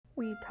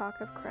We talk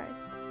of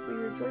Christ, we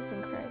rejoice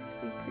in Christ,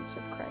 we preach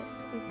of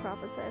Christ, we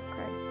prophesy of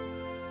Christ,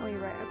 and we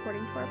write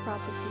according to our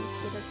prophecies,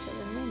 that our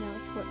children may know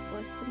to what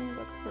source they may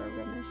look for a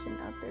remission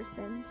of their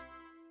sins.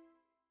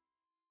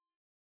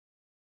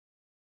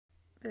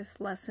 This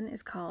lesson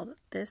is called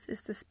This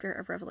is the Spirit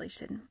of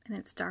Revelation, and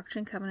it's Doctrine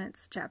and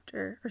Covenants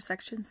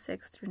section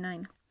 6 through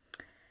 9.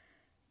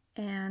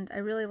 And I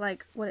really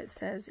like what it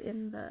says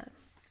in the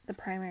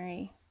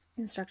primary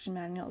instruction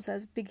manual. It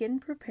says,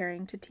 begin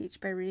preparing to teach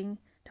by reading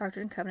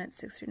Doctrine and Covenants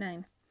 6 through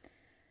 9.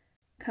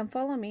 Come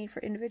follow me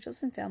for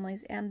individuals and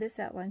families, and this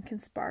outline can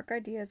spark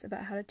ideas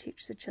about how to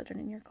teach the children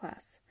in your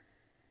class.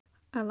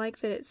 I like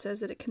that it says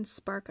that it can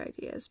spark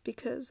ideas,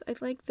 because I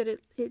like that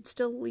it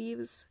still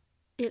leaves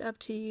it up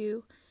to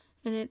you,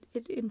 and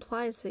it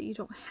implies that you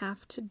don't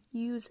have to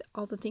use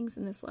all the things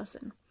in this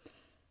lesson,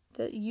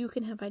 that you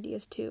can have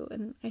ideas too.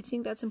 And I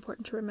think that's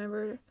important to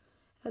remember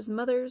as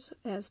mothers,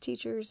 as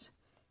teachers,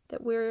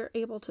 that we're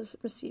able to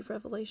receive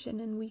revelation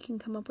and we can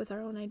come up with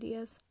our own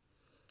ideas.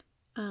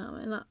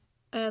 And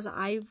as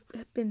I've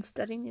been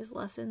studying these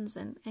lessons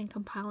and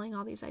compiling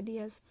all these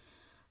ideas,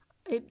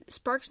 it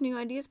sparks new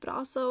ideas, but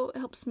also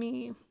helps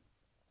me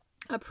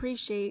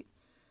appreciate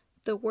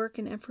the work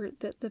and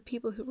effort that the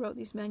people who wrote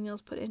these manuals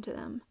put into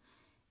them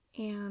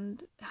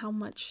and how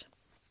much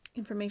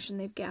information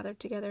they've gathered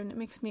together. And it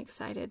makes me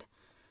excited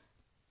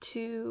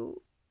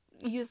to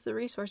use the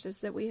resources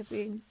that we have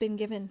been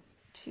given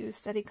to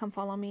study Come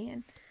Follow Me.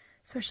 And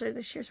especially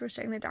this year, as we're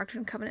studying the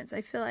Doctrine and Covenants,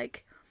 I feel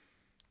like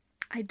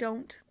I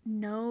don't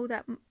know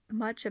that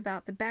much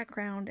about the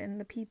background and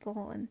the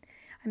people, and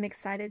I'm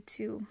excited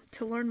to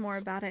learn more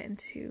about it and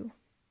to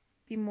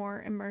be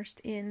more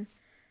immersed in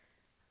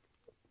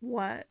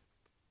what,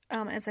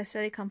 as I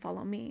study Come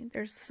Follow Me,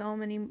 there's so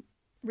many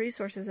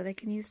resources that I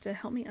can use to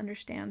help me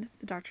understand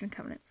the Doctrine and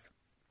Covenants.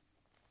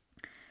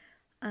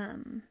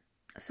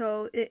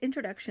 So the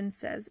introduction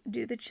says,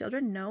 do the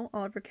children know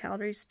Oliver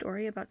Cowdery's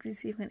story about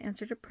receiving an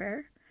answer to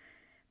prayer?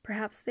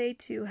 Perhaps they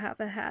too have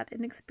had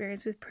an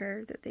experience with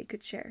prayer that they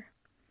could share.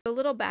 A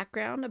little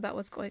background about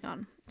what's going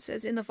on. It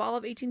says, in the fall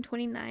of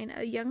 1829,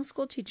 a young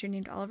school teacher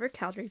named Oliver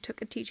Cowdery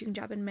took a teaching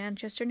job in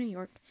Manchester, New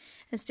York,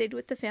 and stayed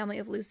with the family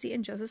of Lucy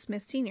and Joseph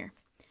Smith Sr.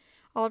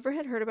 Oliver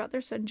had heard about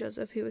their son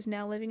Joseph, who was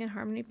now living in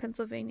Harmony,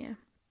 Pennsylvania.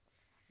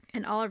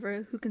 And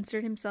Oliver, who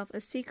considered himself a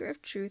seeker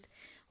of truth,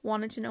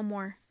 wanted to know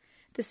more.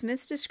 The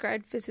Smiths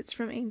described visits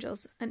from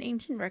angels, an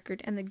ancient record,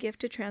 and the gift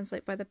to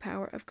translate by the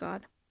power of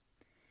God.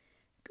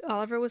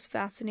 Oliver was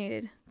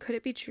fascinated. Could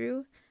it be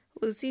true?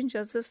 Lucy and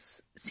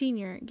Joseph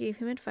Sr. gave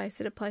him advice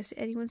that applies to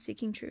anyone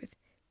seeking truth.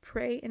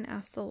 Pray and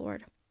ask the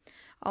Lord.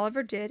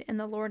 Oliver did, and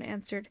the Lord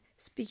answered,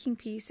 speaking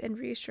peace and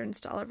reassurance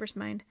to Oliver's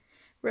mind.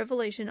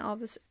 Revelation,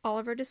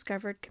 Oliver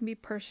discovered, can be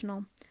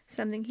personal,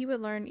 something he would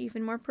learn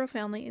even more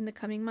profoundly in the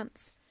coming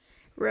months.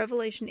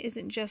 Revelation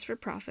isn't just for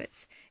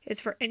prophets. It's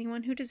for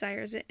anyone who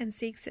desires it and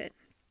seeks it.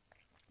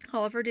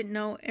 Oliver didn't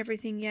know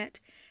everything yet,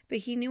 but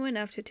he knew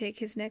enough to take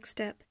his next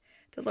step.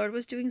 The Lord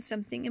was doing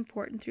something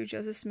important through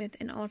Joseph Smith,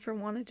 and Oliver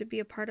wanted to be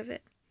a part of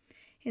it.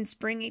 In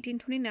spring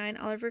 1829,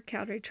 Oliver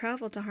Cowdery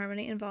traveled to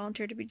Harmony and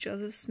volunteered to be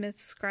Joseph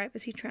Smith's scribe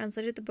as he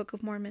translated the Book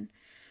of Mormon.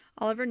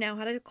 Oliver now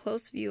had a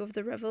close view of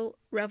the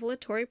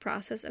revelatory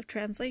process of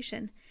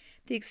translation.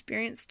 The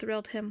experience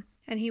thrilled him,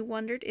 and he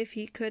wondered if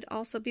he could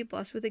also be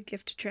blessed with a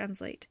gift to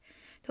translate.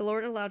 The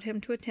Lord allowed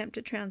him to attempt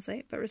to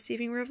translate, but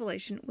receiving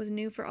revelation was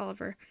new for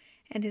Oliver,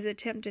 and his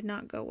attempt did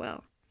not go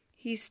well.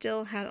 He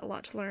still had a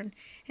lot to learn,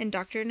 and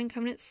Doctrine and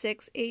Covenants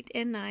 6, 8,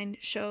 and 9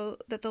 show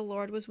that the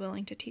Lord was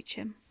willing to teach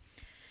him.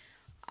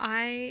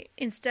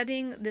 In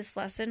studying this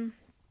lesson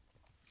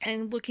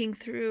and looking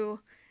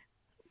through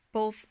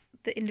both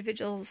the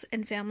individuals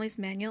and families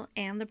manual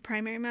and the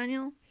primary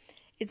manual,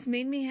 it's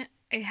made me,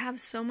 I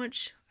have so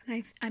much,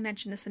 and I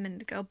mentioned this a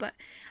minute ago, but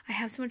I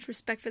have so much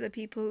respect for the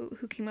people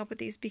who came up with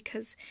these,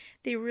 because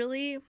they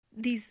really,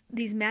 these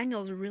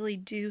manuals really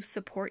do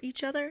support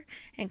each other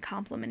and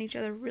complement each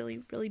other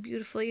really, really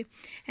beautifully.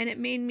 And it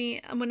made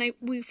me, when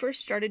we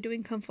first started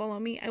doing Come Follow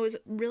Me, I was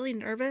really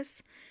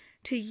nervous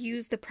to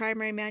use the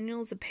primary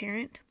manual as a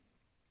parent,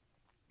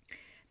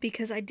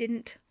 because I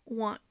didn't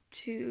want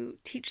to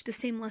teach the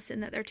same lesson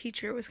that their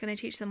teacher was going to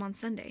teach them on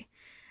Sunday.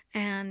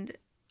 And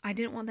I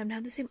didn't want them to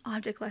have the same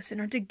object lesson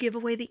or to give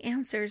away the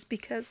answers,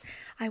 because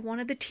I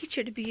wanted the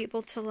teacher to be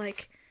able to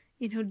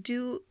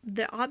do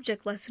the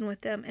object lesson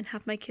with them and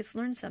have my kids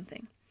learn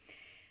something.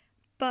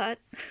 But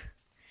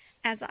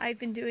as I've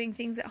been doing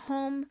things at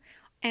home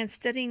and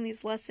studying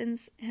these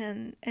lessons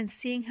and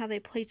seeing how they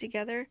play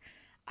together,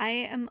 I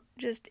am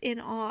just in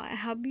awe at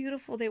how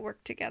beautiful they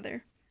work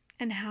together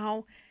and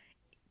how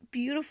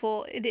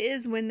beautiful it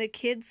is when the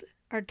kids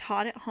are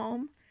taught at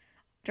home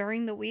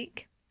during the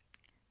week.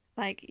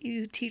 Like,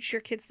 you teach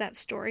your kids that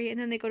story, and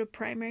then they go to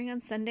primary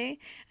on Sunday,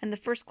 and the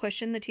first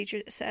question the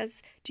teacher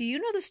says, do you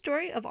know the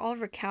story of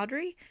Oliver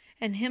Cowdery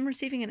and him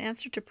receiving an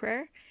answer to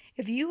prayer?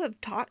 If you have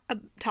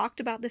talked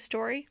about this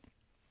story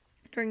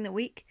during the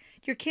week,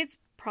 your kids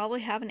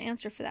probably have an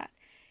answer for that.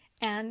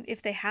 And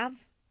if they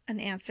have an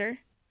answer,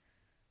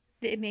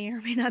 it may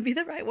or may not be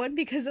the right one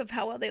because of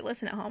how well they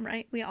listen at home,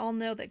 right? We all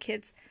know that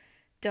kids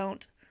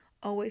don't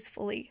always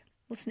fully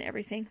listen to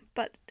everything,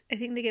 but I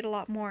think they get a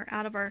lot more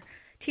out of our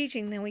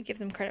teaching than we give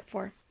them credit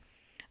for.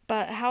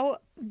 But how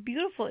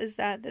beautiful is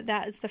that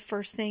is the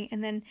first thing,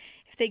 and then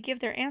if they give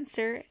their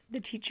answer, the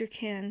teacher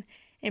can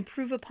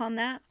improve upon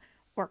that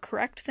or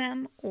correct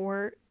them,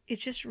 or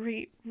it's just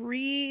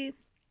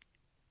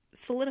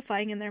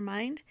solidifying in their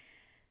mind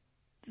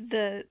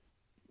the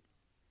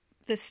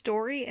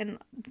story and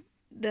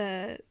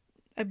the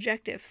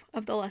objective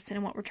of the lesson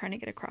and what we're trying to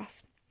get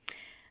across.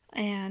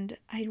 And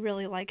I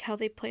really like how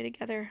they play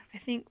together. I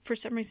think for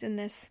some reason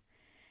this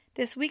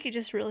week it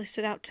just really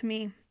stood out to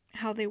me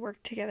how they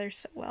work together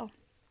so well.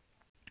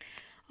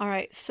 All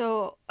right,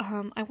 so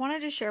I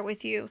wanted to share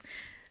with you,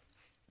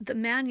 the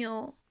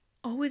manual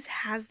always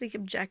has the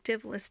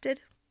objective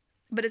listed,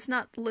 but it's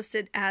not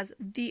listed as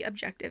the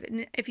objective.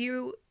 And if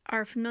you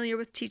are familiar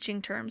with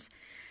teaching terms,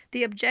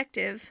 the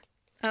objective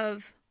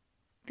of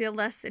the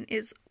lesson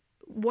is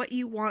what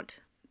you want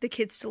the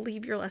kids to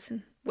leave your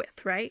lesson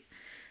with, right?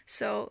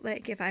 So,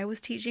 like, if I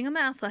was teaching a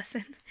math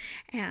lesson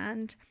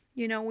and,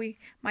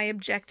 my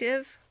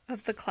objective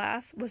of the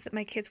class was that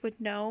my kids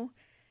would know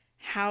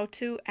how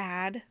to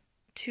add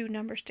two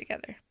numbers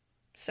together.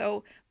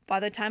 So, by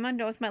the time I'm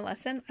done with my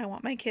lesson, I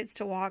want my kids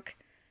to walk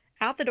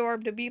out the door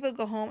to be able to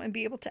go home and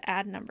be able to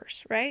add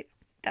numbers, right?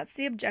 That's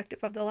the objective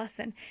of the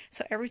lesson.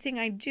 So, everything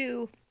I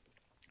do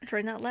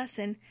during that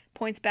lesson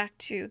points back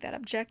to that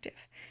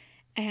objective.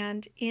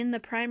 And in the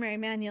primary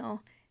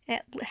manual,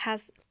 it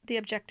has the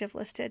objective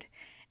listed.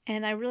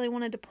 And I really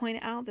wanted to point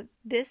out that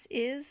this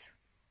is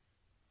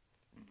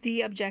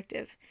the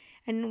objective.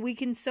 And we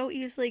can so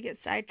easily get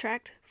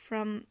sidetracked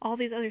from all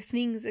these other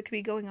things that could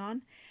be going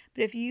on.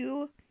 But if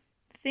you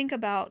think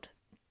about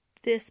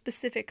this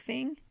specific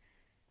thing,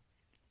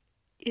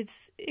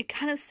 it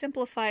kind of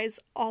simplifies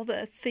all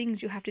the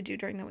things you have to do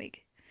during the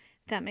week.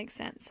 If that makes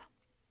sense.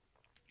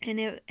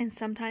 And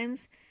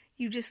sometimes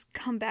you just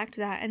come back to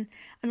that. And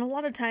a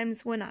lot of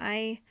times when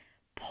I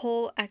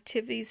pull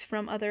activities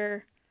from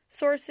other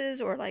sources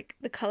or like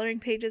the coloring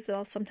pages that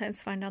I'll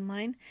sometimes find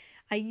online,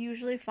 I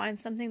usually find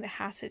something that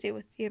has to do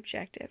with the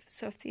objective.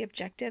 So if the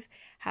objective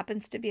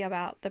happens to be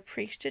about the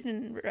priesthood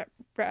and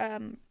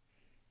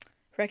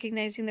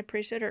recognizing the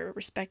priesthood or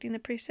respecting the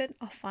priesthood,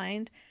 I'll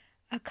find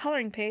a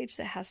coloring page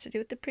that has to do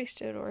with the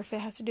priesthood, or if it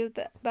has to do with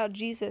about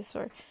Jesus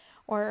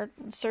or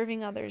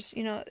serving others,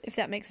 if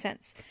that makes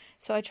sense.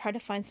 So I try to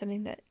find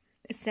something that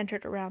is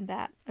centered around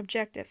that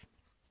objective.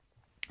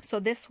 So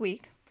this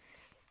week,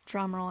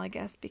 drum roll, I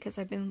guess, because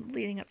I've been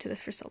leading up to this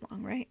for so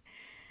long, right?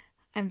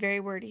 I'm very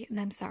wordy, and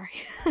I'm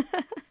sorry.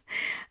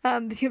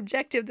 The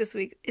objective this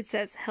week, it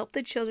says, help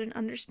the children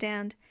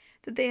understand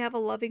that they have a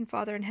loving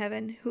Father in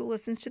heaven who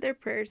listens to their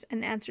prayers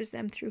and answers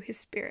them through His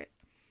Spirit.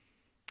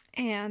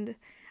 And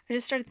I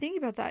just started thinking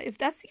about that. If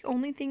that's the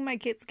only thing my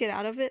kids get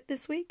out of it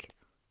this week,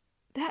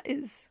 that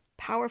is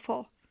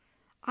powerful.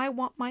 I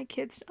want my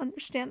kids to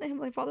understand that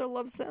Heavenly Father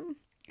loves them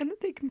and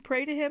that they can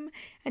pray to Him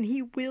and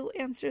He will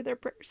answer their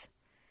prayers.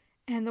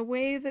 And the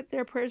way that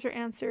their prayers are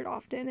answered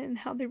often and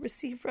how they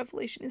receive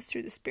revelation is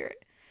through the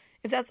Spirit.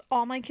 If that's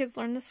all my kids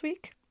learn this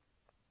week,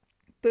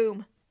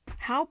 boom.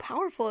 How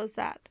powerful is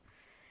that?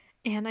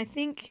 And I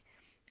think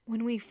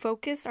when we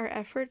focus our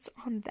efforts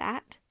on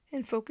that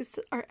and focus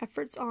our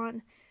efforts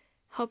on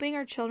helping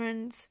our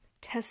children's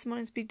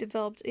testimonies be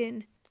developed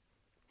in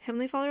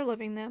Heavenly Father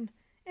loving them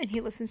and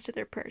He listens to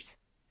their prayers,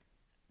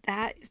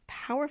 that is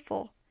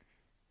powerful,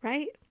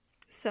 right?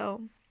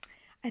 So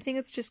I think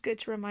it's just good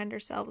to remind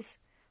ourselves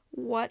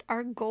what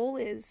our goal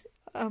is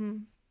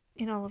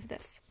in all of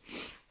this.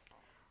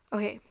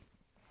 Okay,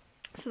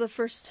 so the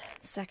first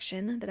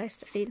section that I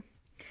studied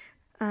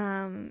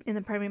in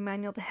the primary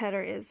manual, the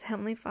header is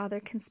Heavenly Father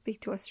can speak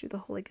to us through the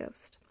Holy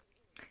Ghost.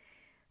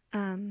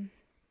 So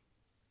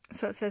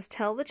it says,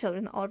 tell the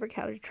children that Oliver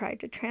Cowdery tried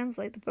to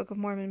translate the Book of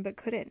Mormon but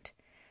couldn't.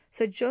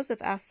 So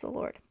Joseph asked the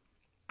Lord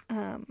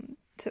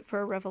for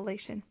a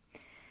revelation.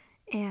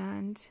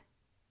 And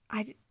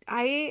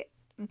I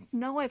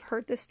know I've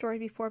heard this story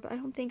before, but I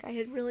don't think I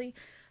had really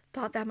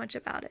thought that much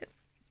about it.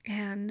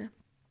 And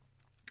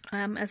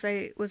as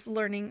I was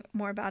learning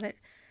more about it,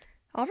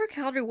 Oliver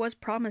Cowdery was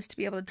promised to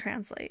be able to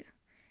translate.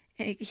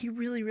 And he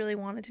really, really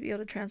wanted to be able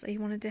to translate. He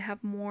wanted to have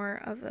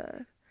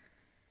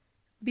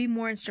be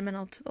more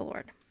instrumental to the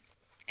Lord.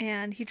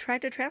 And he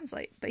tried to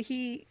translate, but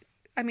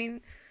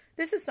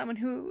this is someone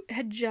who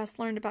had just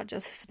learned about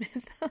Joseph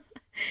Smith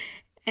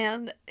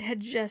and had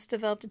just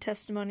developed a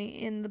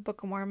testimony in the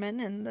Book of Mormon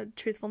and the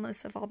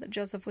truthfulness of all that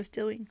Joseph was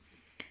doing.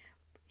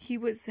 He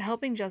was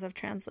helping Joseph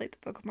translate the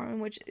Book of Mormon,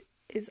 which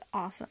is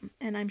awesome.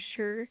 And I'm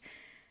sure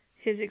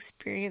his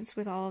experience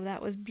with all of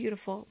that was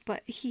beautiful,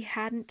 but he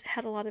hadn't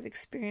had a lot of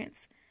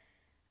experience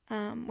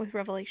with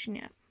Revelation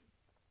yet.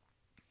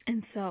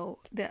 And so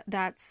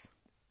that's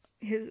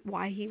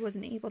why he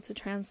wasn't able to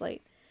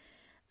translate.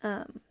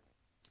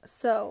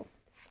 So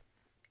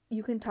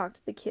you can talk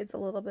to the kids a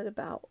little bit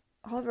about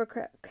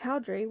Oliver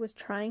Cowdery was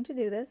trying to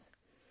do this.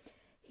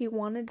 He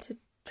wanted to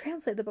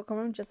translate the Book of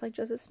Mormon just like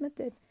Joseph Smith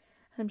did.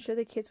 I'm sure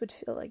the kids would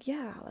feel like,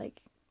 yeah,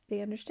 like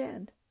they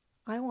understand.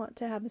 I want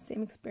to have the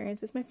same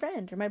experience as my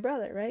friend or my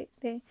brother, right?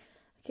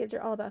 Kids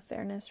are all about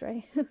fairness,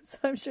 right? So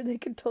I'm sure they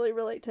could totally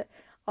relate to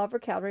Oliver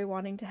Cowdery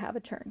wanting to have a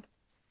turn.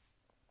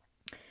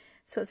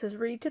 So it says,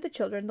 read to the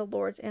children the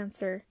Lord's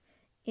answer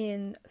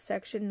in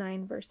section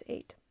 9, verse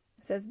 8.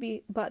 It says,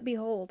 but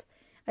behold,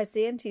 I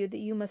say unto you that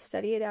you must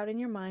study it out in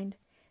your mind.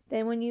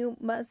 Then you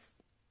must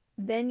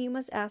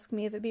ask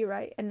me if it be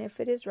right, and if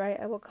it is right,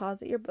 I will cause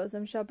that your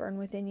bosom shall burn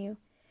within you.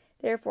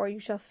 Therefore you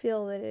shall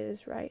feel that it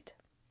is right.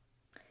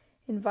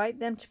 Invite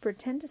them to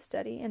pretend to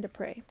study and to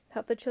pray.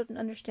 Help the children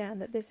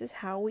understand that this is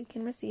how we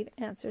can receive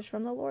answers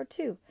from the Lord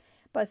too,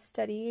 by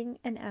studying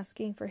and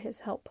asking for His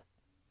help.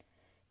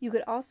 You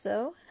could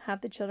also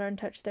have the children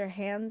touch their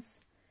hands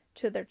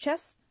to their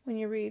chest when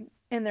you read,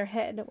 and their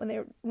head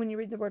when you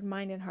read the word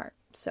mind and heart.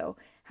 So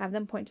have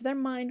them point to their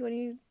mind when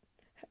you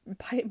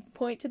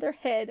point to their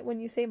head when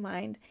you say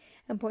mind,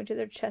 and point to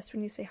their chest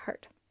when you say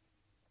heart.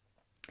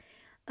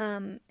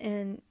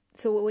 And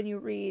so when you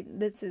read,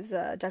 this is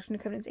Doctrine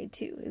and Covenants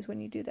 8:2 is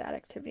when you do that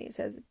activity. It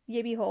says,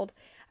 yea, behold,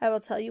 I will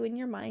tell you in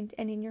your mind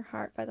and in your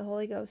heart by the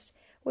Holy Ghost,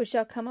 which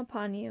shall come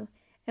upon you,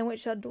 and which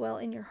shall dwell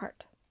in your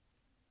heart.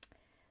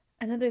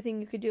 Another thing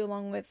you could do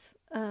along with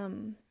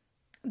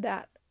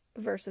that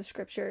verse of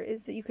scripture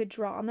is that you could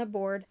draw on the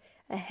board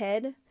a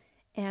head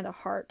and a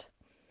heart,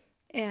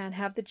 and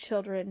have the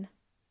children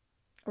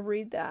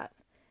read that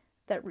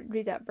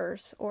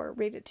verse, or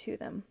read it to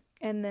them,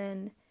 and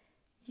then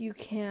you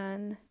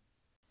can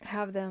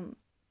have them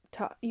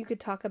talk. You could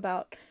talk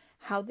about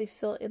how they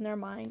feel in their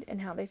mind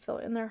and how they feel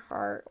in their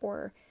heart,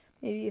 or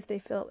maybe if they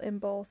feel in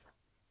both.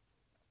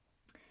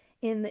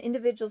 In the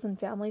Individuals and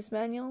Families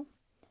Manual,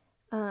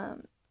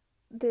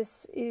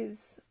 this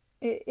is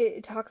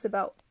it talks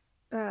about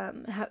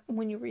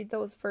when you read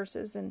those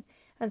verses and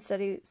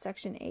study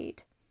section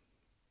 8,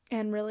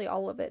 and really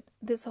all of it.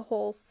 This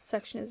whole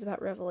section is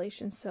about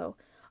Revelation, so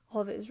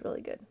all of it is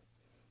really good.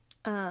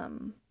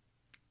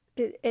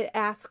 It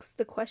asks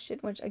the question,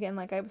 which again,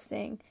 like I was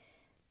saying,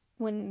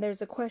 when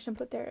there's a question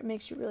put there, it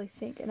makes you really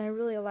think. And I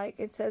really like,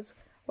 it says,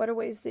 what are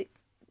ways that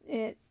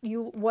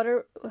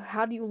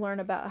how do you learn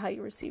about how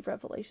you receive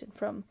revelation,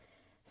 from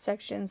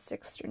sections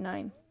 6 through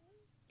 9.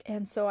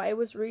 And so I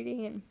was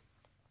reading, and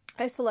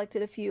I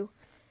selected a few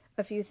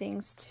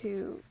things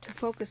to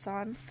focus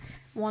on.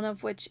 One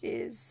of which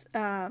is,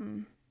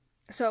 I'm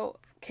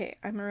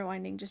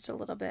rewinding just a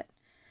little bit.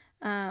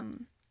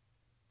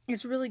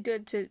 It's really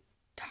good to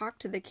talk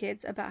to the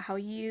kids about how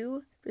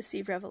you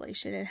receive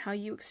revelation and how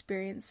you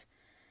experience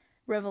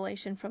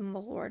revelation from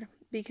the Lord.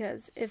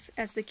 Because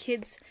as the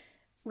kids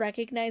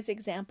recognize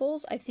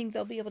examples, I think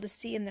they'll be able to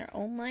see in their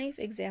own life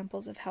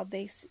examples of how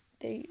they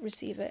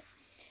receive it.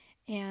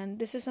 And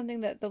this is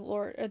something that the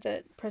Lord, or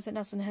that President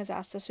Nelson has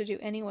asked us to do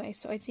anyway.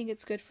 So I think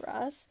it's good for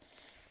us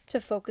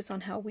to focus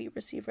on how we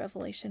receive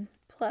revelation.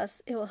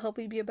 Plus, it will help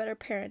you be a better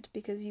parent,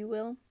 because you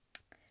will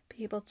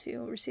be able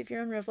to receive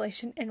your own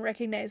revelation and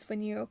recognize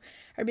when you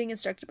are being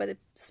instructed by the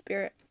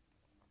Spirit.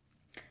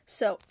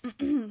 So,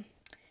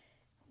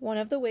 one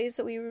of the ways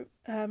that we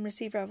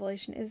receive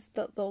revelation is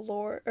the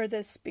Lord, or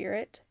the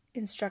Spirit,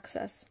 instructs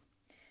us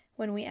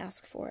when we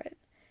ask for it.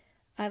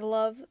 I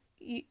love,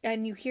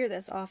 and you hear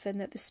this often,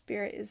 that the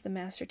Spirit is the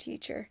master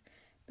teacher,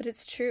 but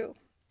it's true.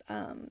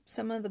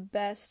 Some of the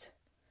best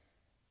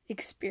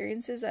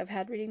experiences I've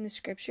had reading the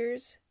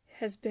scriptures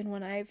has been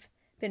when I've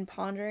been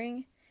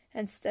pondering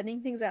and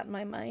studying things out in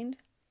my mind,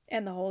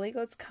 and the Holy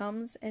Ghost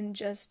comes and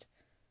just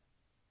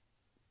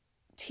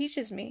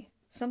teaches me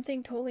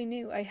something totally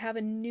new. I have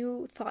a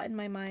new thought in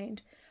my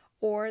mind,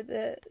 or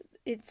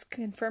it's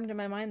confirmed in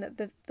my mind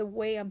that the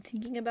way I'm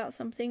thinking about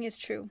something is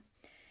true.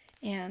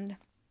 And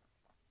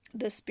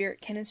the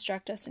Spirit can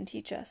instruct us and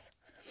teach us.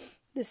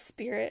 The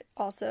Spirit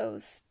also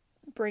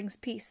brings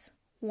peace.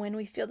 When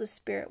we feel the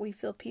Spirit, we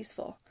feel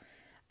peaceful.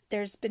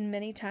 There's been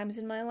many times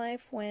in my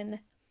life when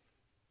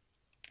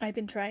I've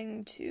been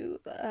trying to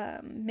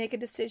make a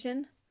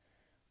decision,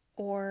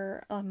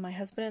 or my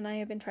husband and I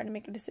have been trying to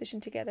make a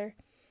decision together,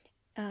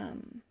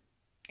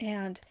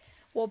 and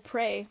we'll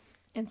pray,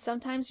 and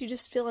sometimes you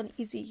just feel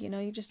uneasy,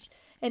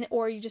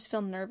 or you just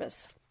feel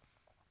nervous.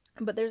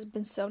 But there's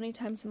been so many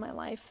times in my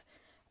life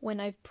when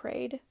I've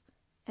prayed,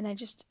 and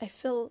I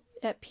feel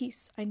at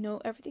peace. I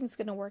know everything's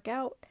going to work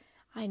out.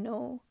 I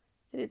know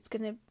that it's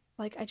going to,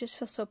 I just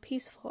feel so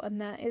peaceful, and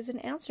that is an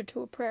answer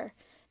to a prayer.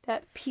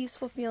 That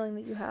peaceful feeling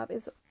that you have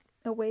is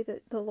a way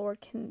that the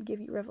Lord can give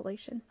you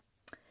revelation.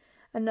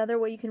 Another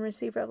way you can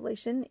receive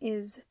revelation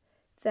is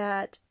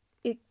that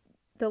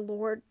the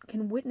Lord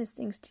can witness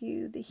things to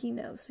you that He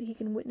knows. He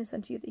can witness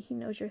unto you that He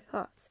knows your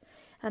thoughts.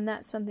 And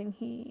that's something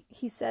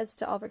He says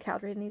to Oliver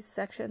Cowdery in these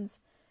sections.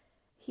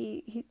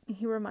 He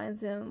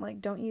reminds him,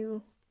 don't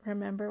you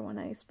remember when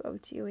I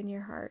spoke to you in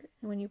your heart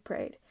and when you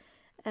prayed?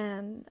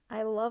 And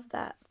I love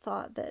that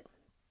thought,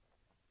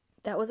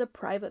 that was a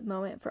private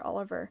moment for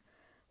Oliver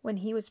when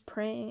he was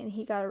praying, and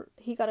he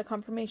got a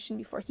confirmation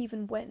before he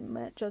even went and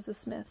met Joseph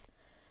Smith.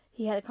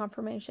 He had a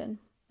confirmation,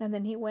 and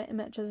then he went and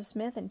met Joseph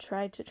Smith and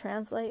tried to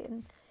translate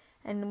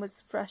and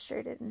was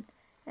frustrated,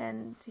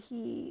 and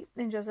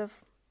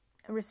Joseph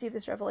received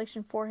this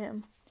revelation for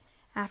him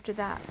after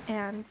that.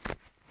 And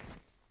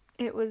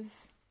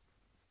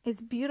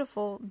it's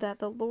beautiful that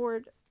the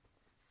Lord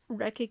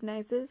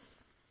recognizes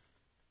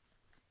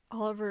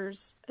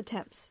Oliver's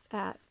attempts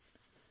at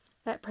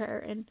prayer,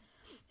 and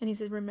he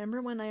said,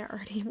 remember when I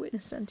already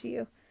witnessed unto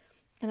you.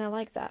 And I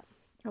like that.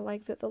 I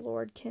like that the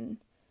Lord can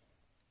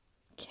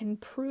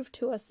prove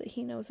to us that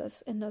he knows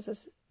us, and knows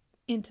us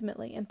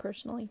intimately and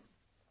personally.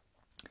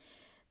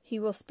 He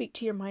will speak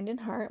to your mind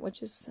and heart,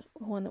 which is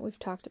one that we've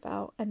talked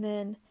about. And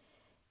then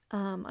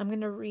I'm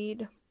going to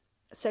read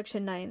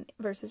section 9,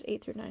 verses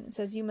 8 through 9. It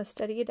says, you must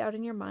study it out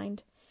in your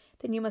mind.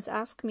 Then you must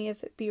ask me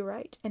if it be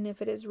right. And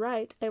if it is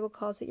right, I will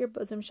cause that your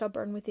bosom shall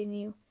burn within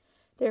you.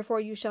 Therefore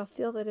you shall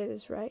feel that it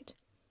is right.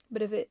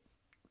 But if it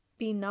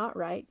be not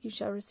right, you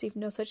shall receive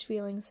no such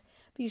feelings.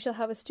 But you shall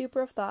have a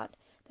stupor of thought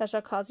that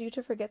shall cause you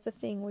to forget the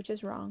thing which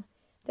is wrong.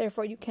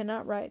 Therefore you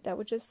cannot write that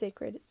which is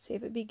sacred,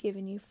 save it be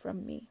given you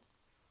from me.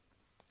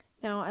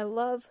 Now, I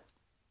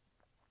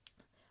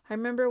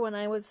remember when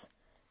I was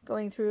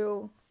going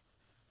through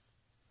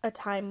a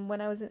time when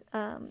I was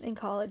in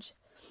college,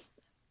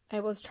 I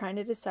was trying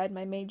to decide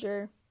my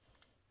major,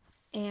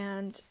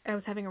 and I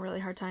was having a really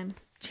hard time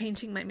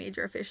changing my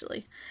major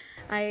officially.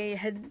 I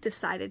had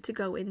decided to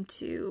go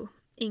into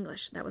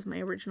English. That was my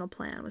original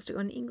plan, was to go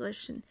into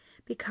English and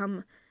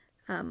become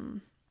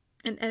an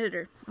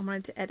editor. I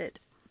wanted to edit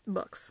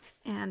books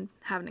and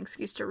have an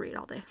excuse to read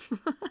all day.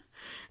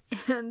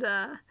 And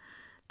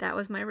that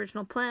was my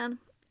original plan.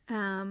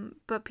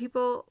 But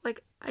people,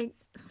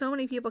 so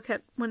many people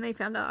kept, when they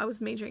found out I was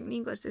majoring in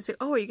English, they say,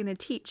 oh, are you going to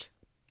teach?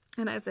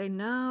 And I say,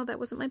 no, that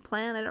wasn't my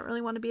plan. I don't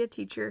really want to be a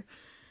teacher.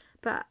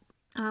 But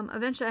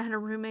eventually I had a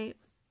roommate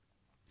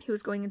who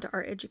was going into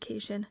art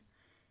education,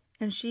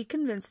 and she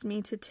convinced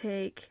me to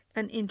take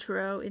an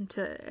intro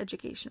into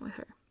education with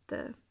her,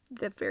 the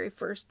very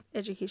first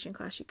education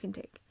class you can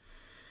take.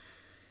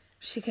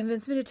 She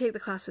convinced me to take the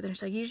class with her.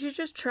 She's like, you should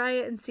just try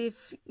it and see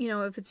if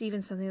it's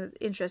even something that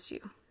interests you.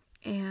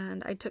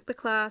 And I took the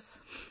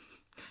class.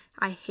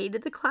 I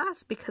hated the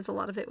class because a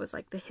lot of it was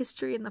like the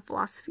history and the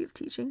philosophy of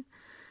teaching.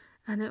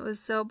 And it was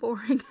so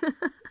boring.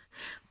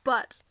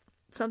 But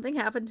something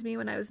happened to me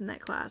when I was in that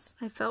class.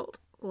 I felt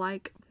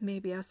like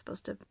maybe I was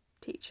supposed to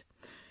teach.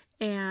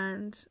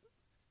 And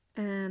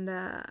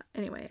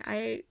anyway,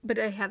 I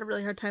had a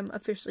really hard time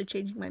officially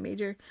changing my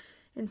major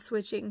and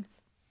switching.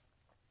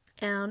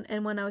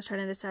 And when I was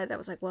trying to decide, I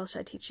was like, well, should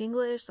I teach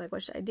English? Like,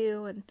 what should I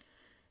do?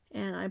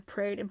 And I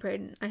prayed and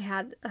prayed, and I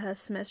had a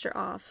semester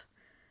off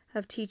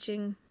of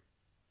teaching.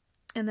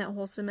 And that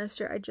whole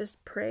semester, I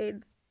just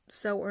prayed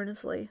so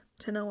earnestly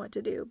to know what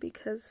to do,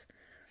 because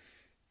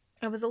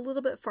I was a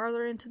little bit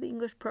farther into the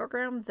English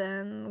program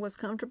than was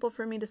comfortable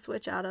for me to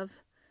switch out of.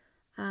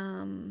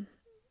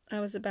 I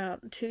was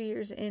about 2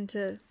 years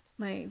into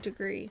my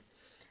degree,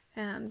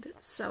 and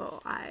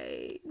so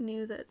I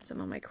knew that some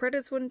of my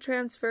credits wouldn't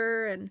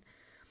transfer, and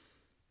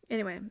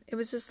anyway, it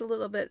was just a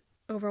little bit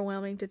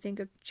overwhelming to think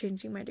of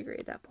changing my degree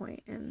at that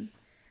point, and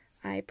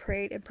I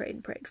prayed and prayed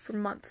and prayed for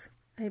months.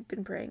 I had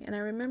been praying, and I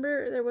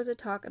remember there was a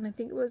talk, and I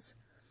think it was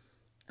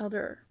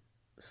Elder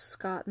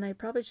Scott, and I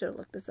probably should have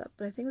looked this up,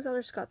 but I think it was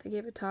Elder Scott that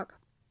gave a talk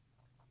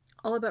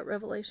all about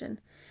Revelation,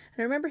 and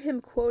I remember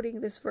him quoting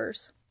this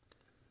verse,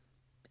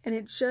 and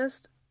it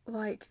just,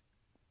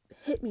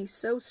 hit me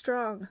so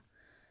strong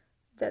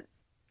that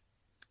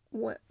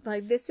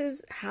this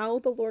is how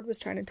the Lord was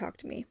trying to talk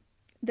to me,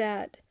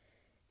 that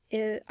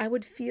I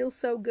would feel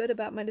so good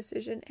about my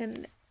decision,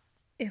 and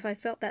if I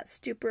felt that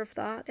stupor of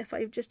thought, if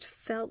I just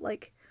felt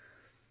like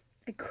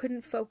I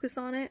couldn't focus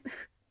on it,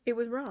 it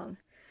was wrong.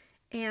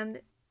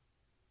 And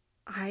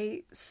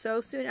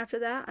so soon after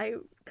that, I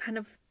kind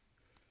of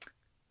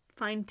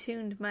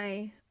fine-tuned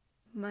my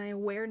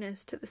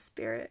awareness to the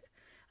Spirit,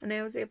 and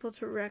I was able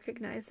to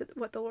recognize that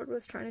what the Lord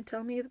was trying to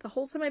tell me the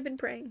whole time I've been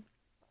praying.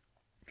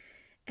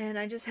 And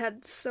I just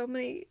had so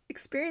many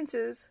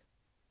experiences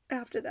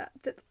after that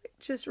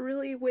just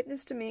really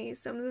witnessed to me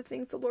some of the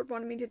things the Lord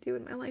wanted me to do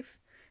in my life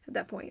at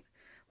that point.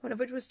 One of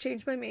which was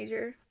change my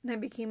major, and I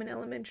became an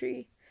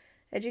elementary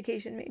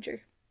education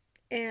major.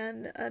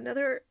 And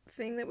another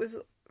thing that was,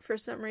 for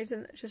some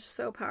reason, just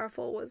so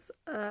powerful was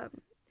I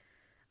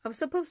was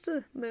supposed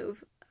to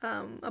move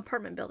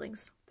apartment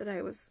buildings that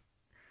I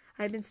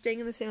had been staying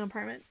in the same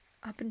apartment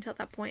up until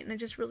that point, and I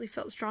just really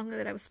felt strongly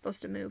that I was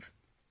supposed to move.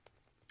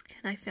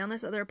 And I found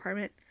this other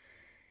apartment,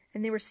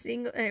 and they were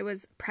it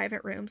was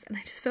private rooms, and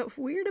I just felt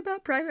weird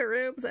about private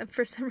rooms, and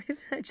for some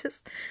reason I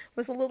just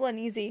was a little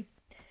uneasy,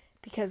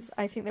 because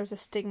I think there's a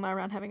stigma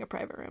around having a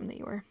private room that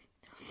you were,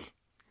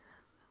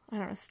 I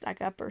don't know,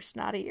 stuck up or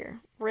snotty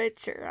or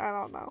rich, or I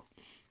don't know,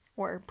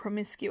 or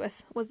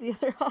promiscuous was the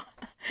other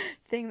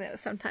thing that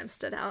sometimes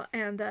stood out.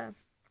 And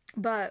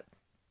but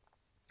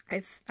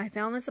I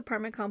found this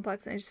apartment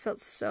complex, and I just felt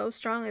so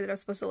strongly that I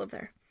was supposed to live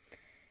there.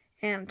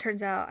 And it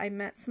turns out I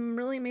met some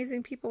really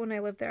amazing people when I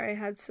lived there. I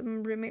had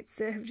some roommates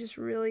that have just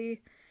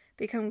really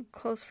become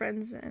close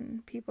friends,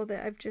 and people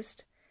that I've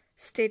just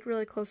stayed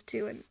really close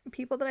to, and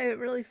people that I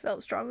really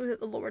felt strongly that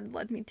the Lord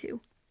led me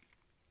to.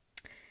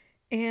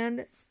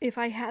 And if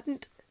I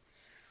hadn't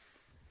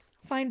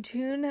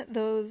fine-tuned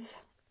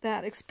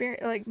that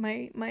experience, like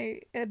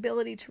my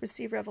ability to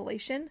receive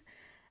revelation,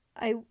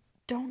 I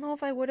don't know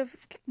if I would have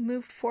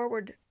moved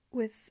forward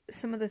with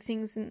some of the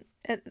things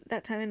at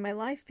that time in my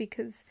life,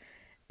 because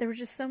there were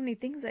just so many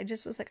things I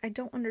just was like, I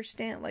don't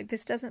understand. Like,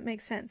 this doesn't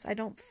make sense. I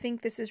don't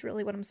think this is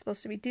really what I'm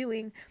supposed to be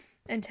doing,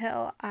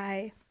 until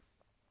I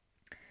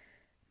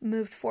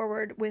moved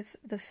forward with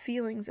the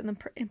feelings and the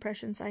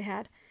impressions I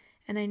had,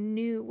 and I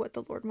knew what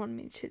the Lord wanted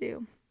me to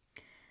do.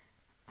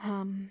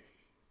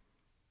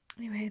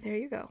 Anyway, there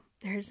you go.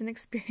 There's an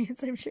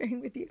experience I'm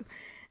sharing with you,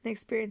 an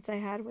experience I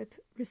had with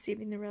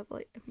receiving the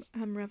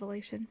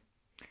revelation.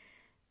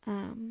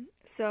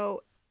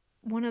 So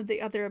one of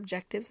the other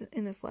objectives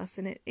in this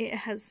lesson, it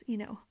has,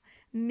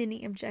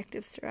 many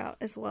objectives throughout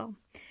as well.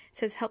 It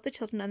says, help the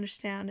children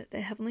understand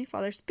that Heavenly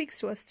Father speaks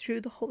to us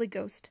through the Holy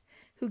Ghost,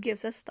 who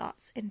gives us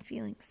thoughts and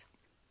feelings.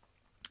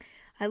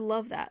 I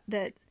love that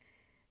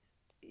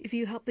if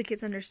you help the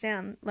kids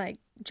understand, like,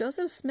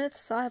 Joseph Smith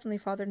saw Heavenly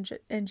Father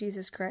and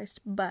Jesus Christ,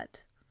 but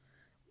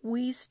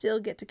we still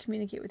get to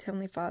communicate with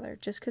Heavenly Father.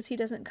 Just because He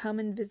doesn't come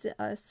and visit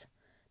us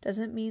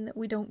doesn't mean that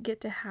we don't get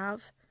to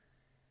have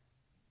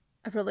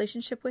a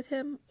relationship with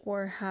Him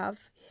or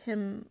have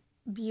Him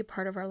be a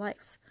part of our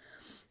lives.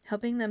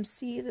 Helping them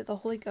see that the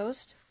Holy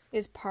Ghost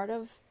is part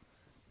of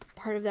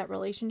that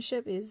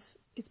relationship is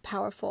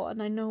powerful.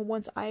 And I know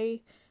once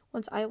I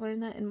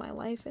learned that in my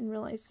life and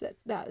realized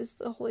that is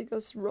the Holy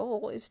Ghost's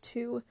role, is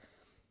to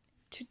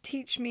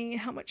teach me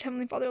how much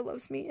Heavenly Father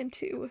loves me, and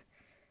to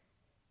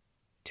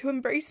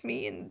embrace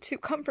me and to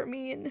comfort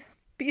me and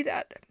be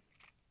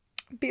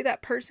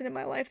that person in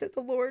my life that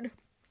the Lord,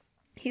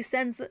 He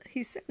sends the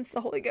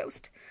Holy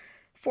Ghost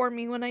for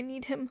me when I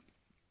need Him.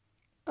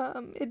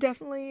 It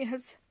definitely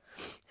has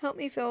helped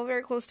me feel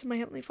very close to my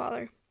Heavenly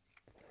Father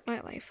in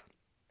my life.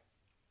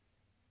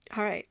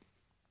 All right.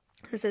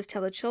 It says,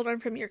 tell the children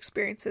from your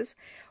experiences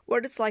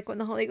what it's like when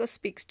the Holy Ghost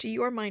speaks to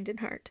your mind and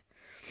heart.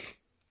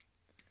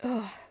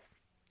 Oh,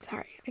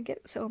 sorry. I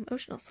get so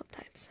emotional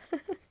sometimes.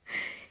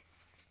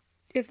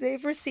 If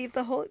they've received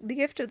the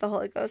gift of the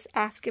Holy Ghost,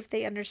 ask if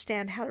they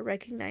understand how to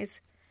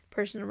recognize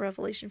personal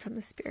revelation from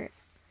the Spirit.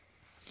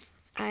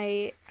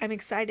 I'm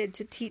excited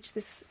to teach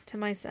this to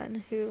my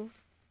son, who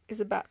is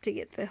about to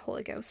get the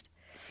Holy Ghost.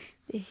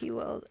 He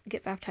will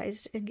get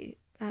baptized and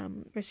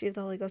receive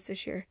the Holy Ghost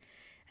this year.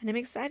 And I'm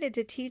excited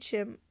to teach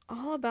him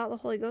all about the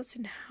Holy Ghost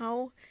and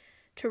how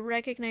to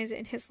recognize it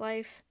in his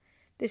life.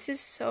 This is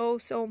so,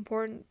 so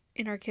important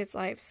in our kids'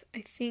 lives.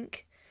 I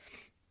think,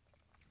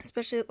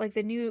 especially like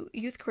the new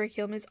youth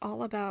curriculum is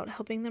all about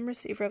helping them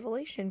receive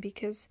revelation,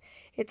 because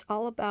it's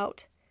all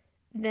about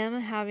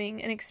them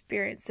having an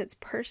experience that's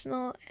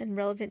personal and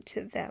relevant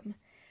to them.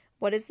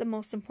 What is the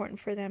most important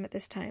for them at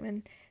this time?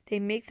 And they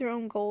make their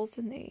own goals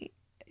and they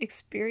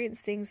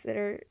experience things that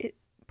are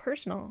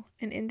personal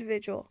and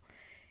individual.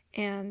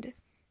 And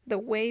the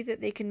way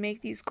that they can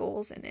make these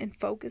goals and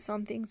focus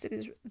on things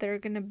that are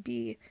going to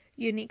be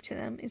unique to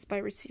them is by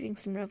receiving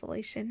some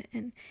revelation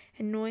and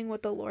knowing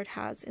what the Lord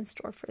has in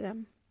store for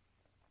them.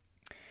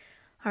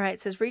 All right,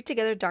 it says, read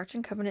together Doctrine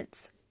and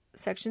Covenants,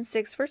 section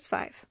 6, verse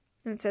 5.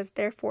 And it says,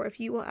 therefore, if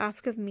you will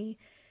ask of me,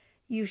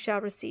 you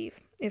shall receive.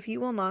 If you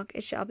will knock,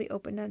 it shall be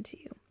opened unto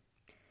you.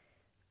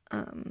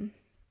 And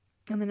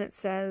then it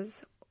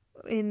says,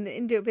 in the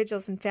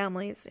individuals and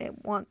families, it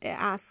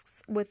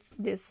asks with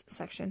this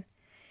section.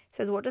 It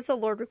says, what does the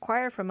Lord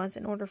require from us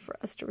in order for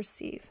us to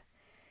receive?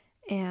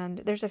 And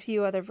there's a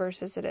few other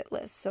verses that it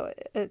lists. So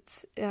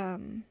it's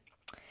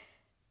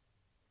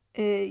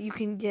you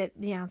can get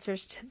the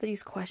answers to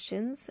these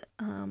questions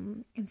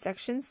in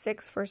section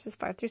 6, verses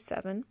 5 through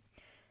 7,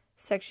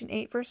 section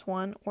 8, verse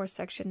 1, or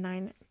section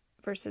 9,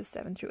 verses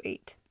 7 through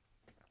 8.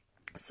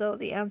 So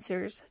the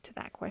answers to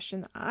that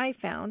question that I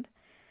found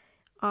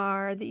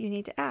are that you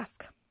need to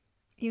ask.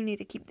 You need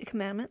to keep the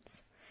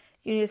commandments.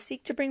 You need to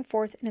seek to bring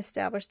forth and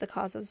establish the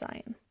cause of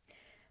Zion.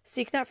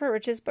 Seek not for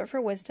riches, but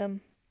for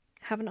wisdom.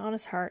 Have an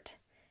honest heart.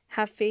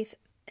 Have faith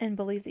and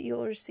believe that you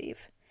will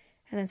receive.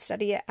 And then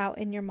study it out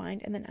in your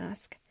mind and then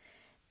ask.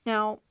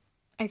 Now,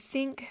 I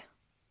think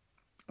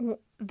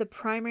the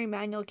primary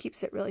manual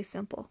keeps it really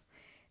simple.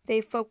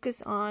 They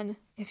focus on,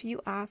 if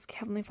you ask,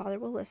 Heavenly Father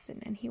will listen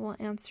and He will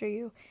answer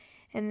you.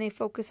 And they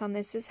focus on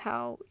this is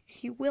how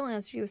He will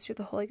answer you, is through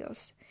the Holy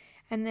Ghost.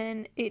 And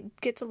then it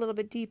gets a little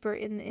bit deeper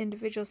in the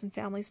individuals and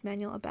families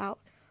manual about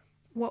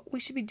what we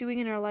should be doing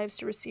in our lives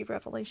to receive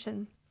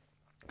revelation.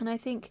 And I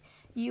think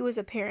you as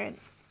a parent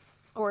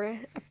or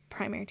a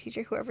primary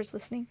teacher, whoever's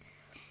listening,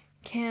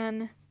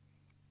 can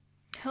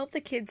help the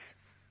kids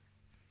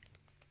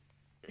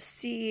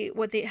see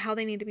how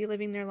they need to be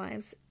living their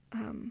lives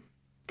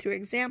through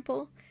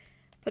example.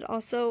 But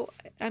also,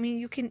 I mean,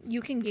 you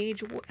can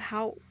gauge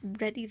how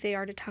ready they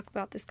are to talk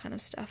about this kind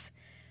of stuff.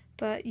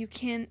 But you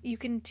can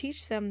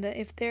teach them that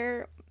if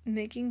they're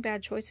making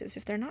bad choices,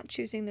 if they're not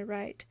choosing the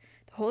right,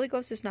 the Holy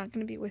Ghost is not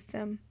going to be with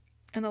them,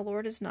 and the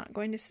Lord is not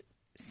going to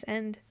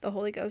send the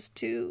Holy Ghost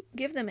to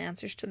give them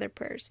answers to their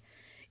prayers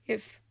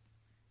if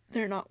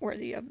they're not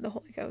worthy of the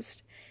Holy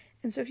Ghost.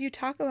 And so if you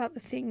talk about the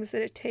things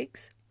that it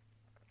takes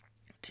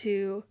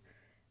to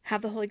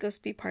have the Holy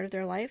Ghost be part of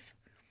their life,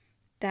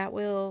 that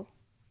will,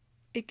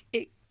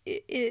 in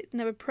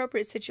the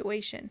appropriate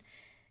situation,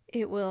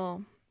 it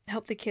will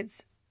help the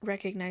kids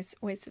recognize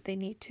ways that they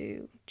need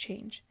to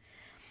change.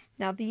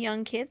 Now, the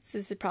young kids,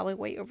 this is probably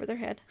way over their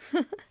head,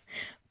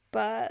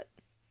 but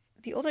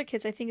the older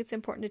kids, I think it's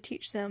important to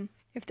teach them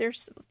if they're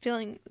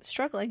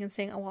struggling and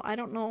saying, oh, well, I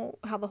don't know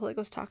how the Holy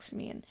Ghost talks to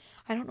me, and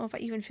I don't know if I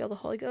even feel the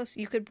Holy Ghost.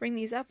 You could bring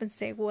these up and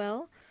say,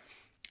 well,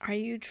 are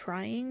you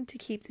trying to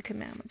keep the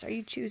commandments? Are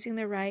you choosing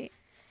the right?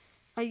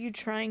 Are you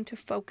trying to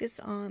focus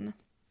on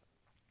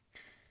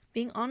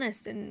being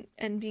honest and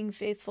being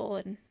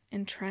faithful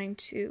and trying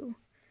to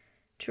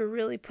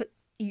really put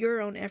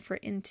your own effort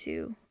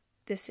into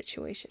this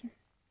situation?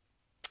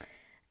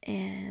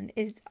 And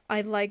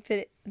I like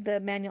that the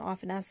manual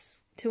often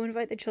asks to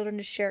invite the children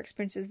to share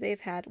experiences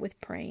they've had with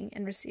praying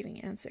and receiving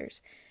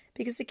answers,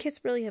 because the kids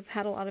really have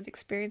had a lot of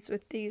experience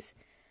with these,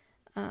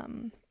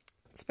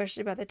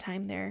 especially by the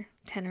time they're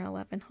 10 or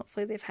 11.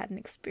 Hopefully they've had an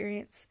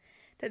experience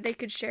that they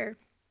could share,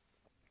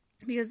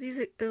 because these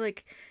are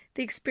like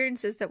the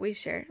experiences that we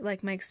share,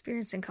 like my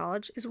experience in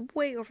college, is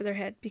way over their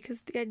head,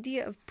 because the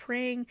idea of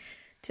praying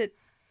to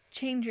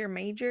change your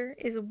major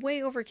is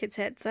way over kids'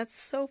 heads. That's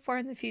so far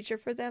in the future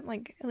for them,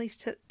 like at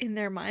least in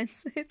their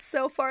minds. It's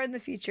so far in the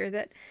future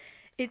that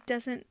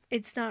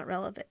it's not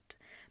relevant.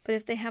 But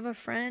if they have a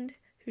friend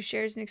who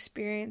shares an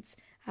experience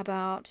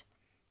about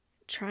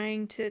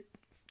trying to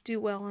do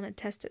well on a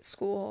test at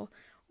school,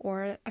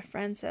 or a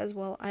friend says,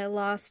 well, I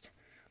lost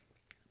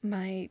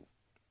my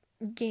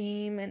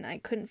game and I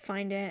couldn't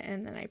find it,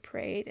 and then I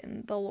prayed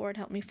and the Lord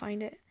helped me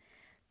find it.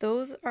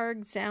 Those are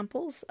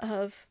examples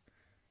of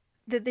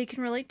that they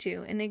can relate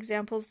to, and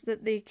examples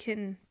that they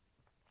can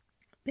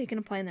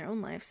apply in their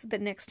own lives, so that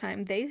next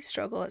time they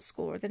struggle at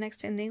school or the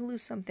next time they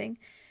lose something,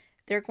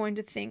 they're going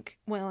to think,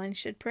 well, I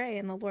should pray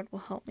and the Lord will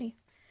help me.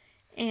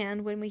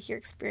 And when we hear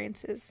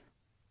experiences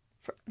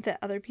that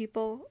other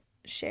people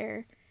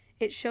share,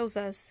 it shows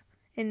us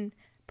and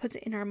puts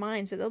it in our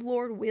minds that the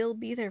Lord will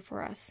be there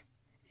for us,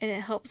 and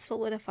it helps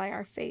solidify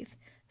our faith,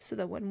 so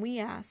that when we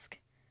ask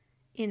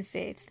in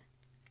faith,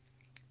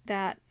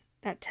 that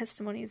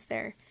testimony is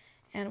there,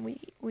 and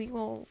we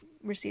will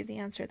receive the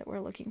answer that we're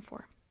looking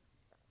for.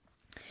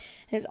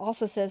 It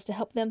also says to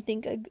help them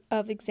think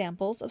of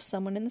examples of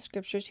someone in the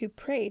scriptures who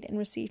prayed and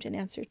received an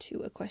answer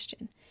to a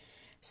question.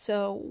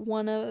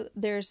 So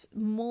there's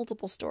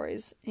multiple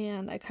stories,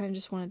 and I kind of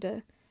just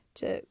wanted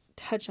to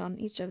touch on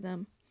each of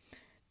them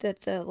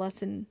that the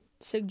lesson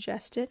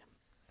suggested.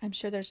 I'm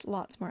sure there's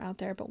lots more out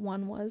there, but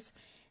one was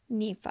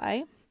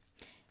Nephi.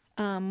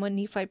 When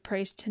Nephi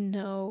prays to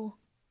know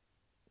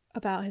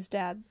about his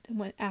dad,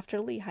 after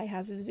Lehi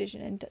has his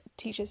vision and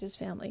teaches his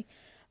family,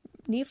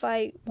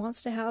 Nephi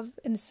wants to have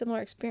a similar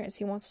experience.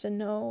 He wants to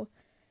know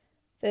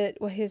that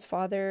what his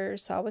father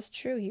saw was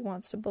true. He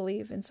wants to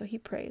believe, and so he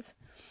prays,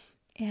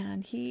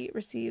 and he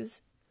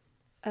receives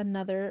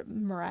another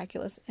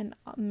miraculous and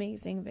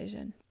amazing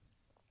vision.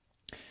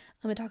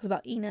 It talks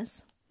about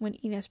Enos, when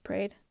Enos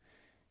prayed.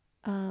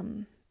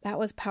 That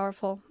was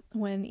powerful.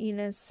 When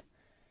Enos,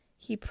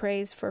 he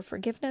prays for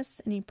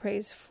forgiveness, and he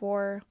prays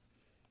for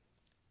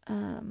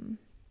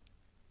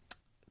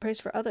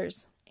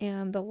others,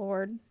 and the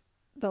Lord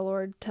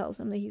tells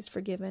him that he's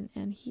forgiven,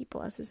 and he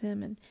blesses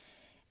him,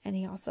 and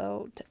he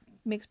also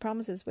makes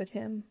promises with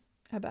him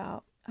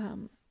about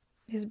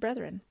his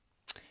brethren.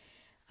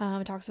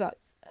 It talks about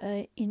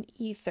in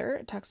Ether,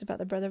 it talks about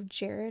the brother of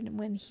Jared,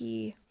 when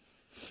he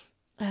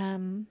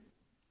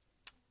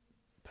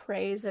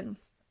prays and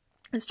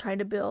is trying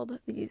to build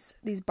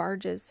these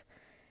barges,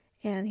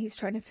 and he's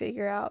trying to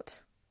figure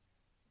out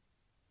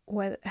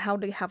how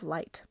to have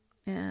light.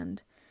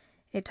 And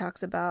it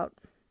talks about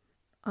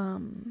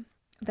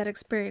that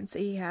experience that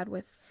he had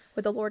with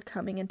the Lord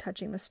coming and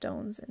touching the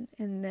stones,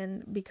 and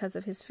then because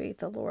of his faith,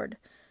 the Lord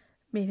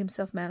made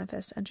himself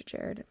manifest unto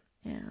Jared,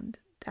 and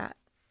that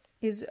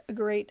is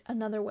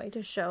another way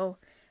to show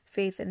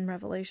faith in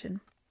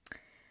revelation.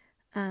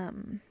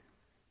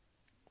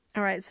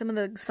 All right, some of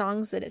the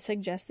songs that it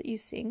suggests that you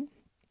sing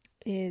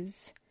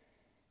is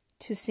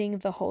to sing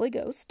the Holy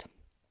Ghost,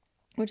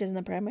 which is in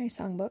the primary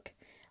songbook,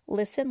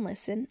 Listen,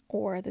 Listen,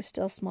 or The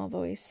Still Small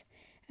Voice.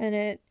 And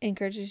it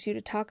encourages you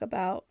to talk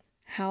about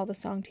how the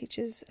song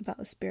teaches about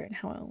the Spirit and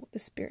how the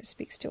Spirit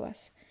speaks to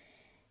us.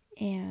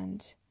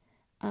 And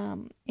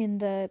in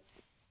the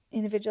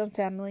Individuals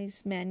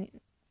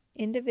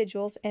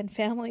and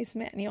Families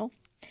Manual,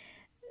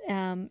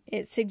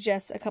 it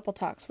suggests a couple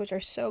talks, which are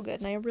so good.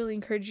 And I really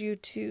encourage you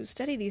to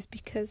study these,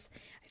 because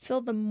I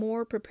feel the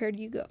more prepared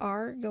you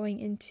are going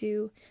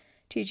into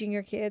teaching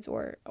your kids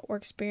or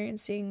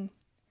experiencing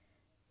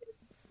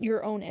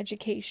your own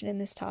education in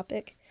this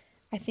topic,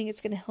 I think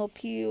it's going to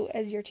help you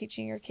as you're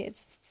teaching your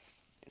kids.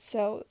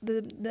 So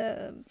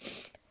the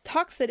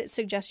talks that it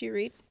suggests you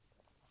read,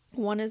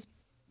 one is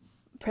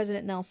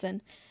President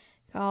Nelson,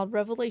 called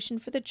Revelation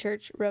for the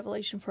Church,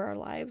 Revelation for Our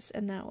Lives,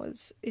 and that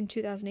was in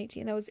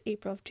 2018. That was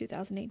April of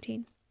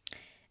 2018.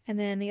 And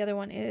then the other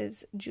one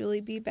is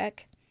Julie B.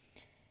 Beck,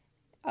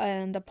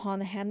 and upon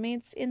the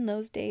handmaids in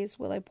those days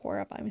will I pour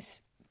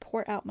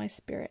out my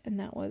spirit. And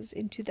that was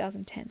in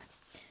 2010.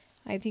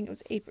 I think it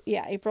was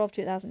April of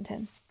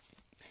 2010.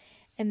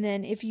 And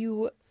then if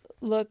you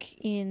look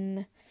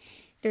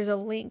there's a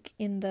link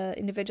in the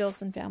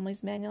Individuals and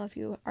Families Manual if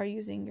you are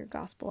using your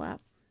Gospel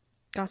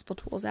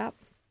Tools app.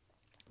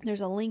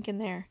 There's a link in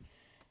there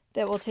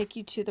that will take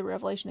you to the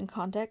Revelations in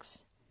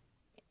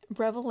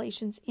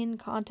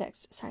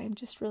Context. Sorry, I'm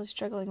just really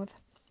struggling with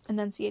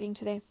enunciating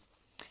today.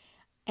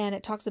 And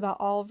it talks about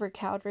Oliver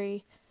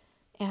Cowdery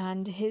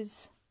and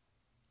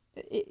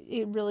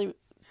it really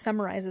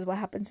summarizes what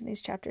happens in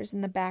these chapters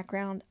in the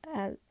background,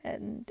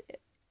 and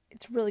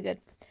it's really good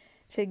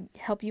to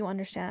help you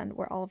understand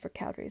where Oliver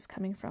Cowdery is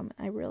coming from.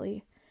 I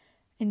really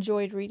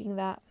enjoyed reading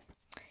that.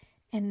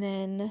 And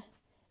then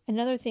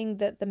another thing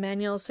that the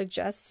manual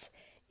suggests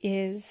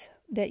is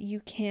that you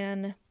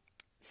can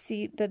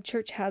see the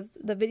church has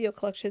the video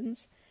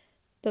collections.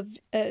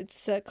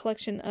 It's a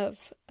collection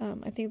of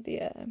I think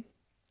the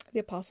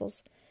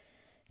apostles,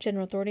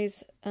 general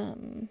authorities,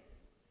 and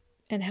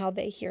how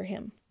they hear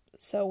him.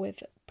 So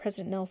with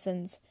President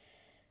Nelson's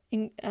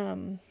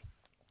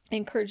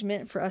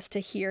encouragement for us to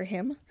hear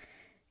him,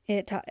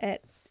 it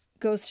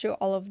goes through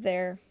all of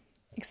their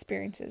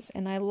experiences.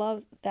 And I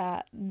love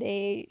that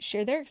they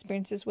share their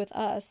experiences with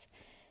us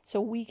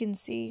so we can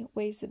see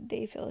ways that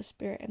they feel the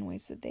Spirit and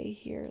ways that they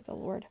hear the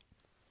Lord.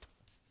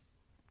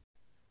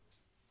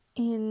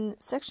 In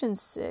section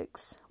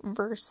 6,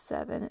 verse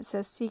 7, it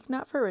says, "Seek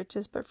not for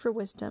riches, but for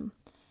wisdom.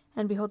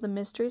 And behold, the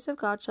mysteries of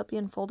God shall be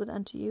unfolded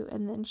unto you,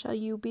 and then shall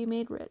you be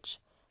made rich.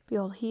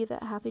 Behold, he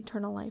that hath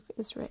eternal life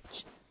is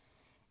rich."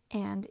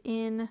 And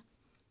in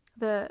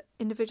the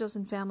Individuals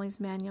and Families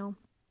Manual,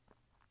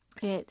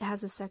 it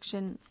has a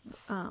section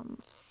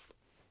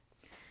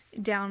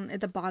down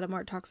at the bottom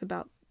where it talks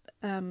about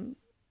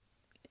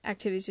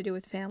activities to do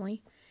with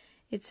family.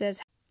 It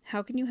says,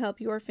 "How can you help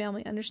your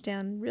family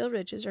understand real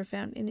riches are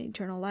found in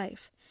eternal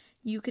life?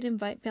 You could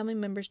invite family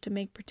members to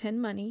make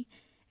pretend money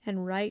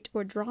and write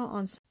or draw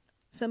on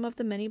some of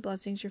the many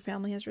blessings your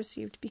family has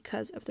received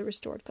because of the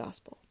restored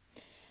gospel."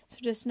 So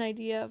just an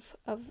idea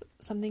of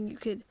something you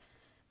could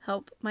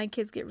help. My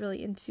kids get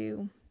really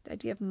into the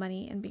idea of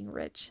money and being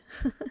rich.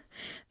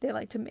 They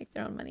like to make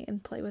their own money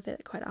and play with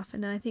it quite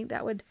often. And I think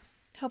that would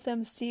help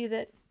them see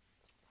that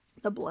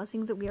the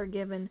blessings that we are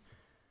given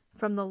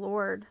from the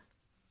Lord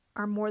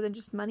are more than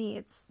just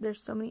money.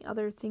 There's so many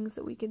other things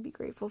that we could be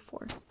grateful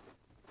for.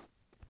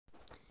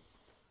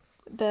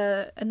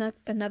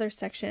 Another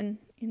section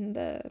in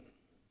the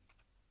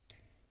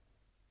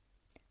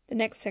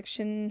next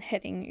section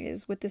heading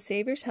is, "With the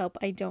Savior's help,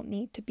 I don't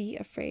need to be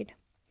afraid."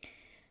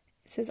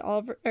 It says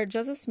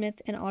Joseph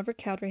Smith and Oliver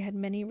Cowdery had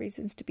many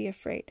reasons to be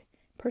afraid.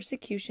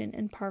 Persecution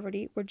and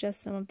poverty were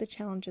just some of the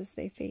challenges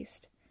they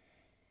faced.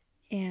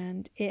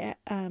 And it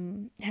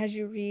as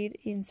you read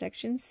in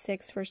section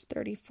 6, verse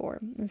 34,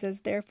 it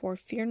says, "Therefore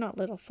fear not,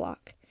 little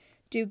flock.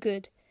 Do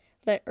good.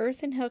 Let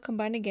earth and hell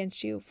combine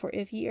against you, for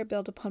if ye are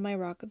built upon my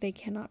rock, they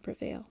cannot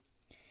prevail."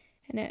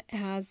 And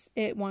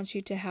it wants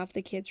you to have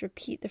the kids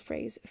repeat the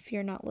phrase,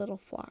 "Fear not, little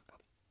flock."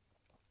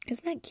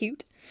 Isn't that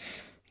cute?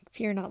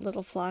 Fear not,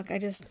 little flock. It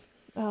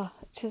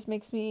just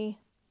makes me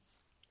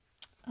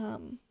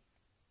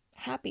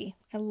happy.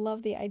 I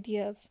love the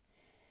idea of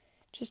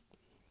just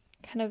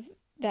kind of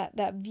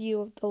that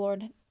view of the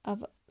Lord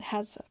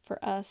has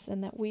for us,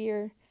 and that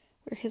we're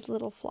his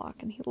little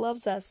flock, and he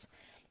loves us.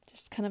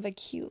 Just kind of a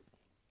cute.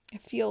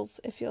 It feels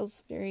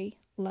very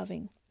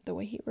loving the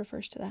way he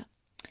refers to that.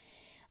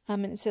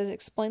 And it says,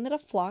 "Explain that a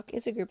flock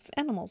is a group of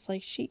animals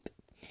like sheep.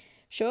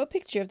 Show a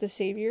picture of the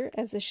Savior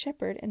as a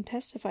shepherd, and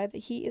testify that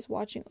he is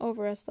watching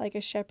over us like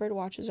a shepherd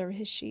watches over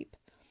his sheep.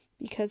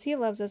 Because he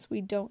loves us,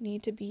 we don't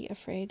need to be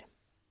afraid."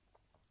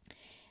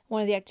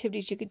 One of the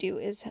activities you could do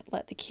is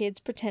let the kids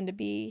pretend to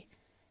be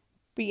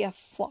a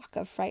flock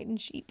of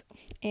frightened sheep.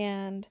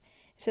 And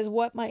it says,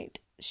 "What might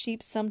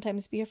sheep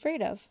sometimes be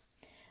afraid of?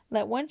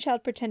 Let one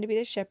child pretend to be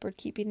the shepherd,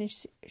 keeping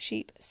the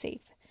sheep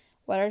safe.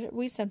 What are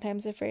we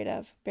sometimes afraid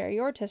of? Bear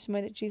your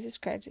testimony that Jesus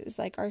Christ is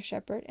like our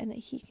shepherd, and that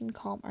he can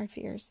calm our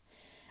fears."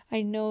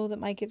 I know that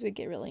my kids would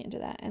get really into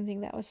that and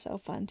think that was so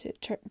fun to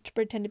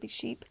pretend to be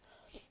sheep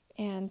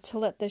and to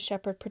let the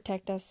shepherd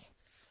protect us.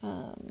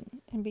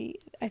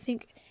 I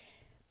think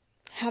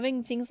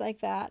having things like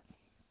that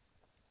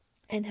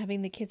and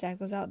having the kids act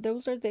those out,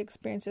 those are the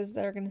experiences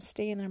that are going to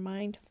stay in their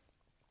mind,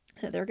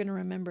 that they're going to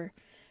remember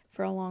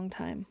for a long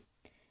time.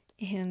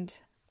 And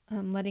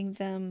letting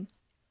them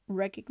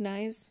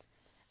recognize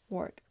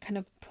or kind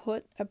of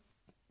put a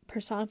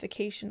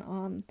personification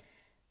on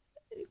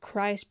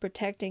Christ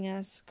protecting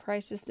us.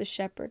 Christ is the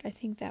shepherd. I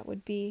think that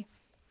would be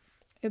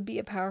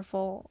a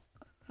powerful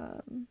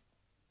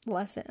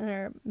lesson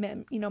or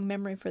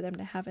memory for them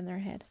to have in their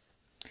head.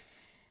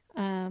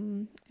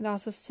 It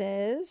also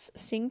says,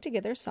 "Sing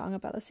together a song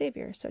about the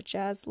Savior, such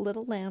as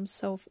 'Little Lamb,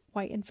 so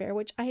white and fair,"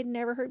 which I had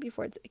never heard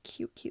before. It's a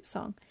cute, cute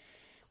song.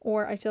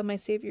 Or "I Feel My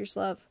Savior's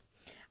Love."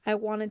 I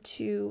wanted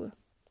to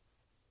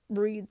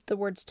read the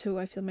words to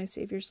 "I Feel My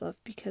Savior's Love"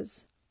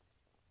 because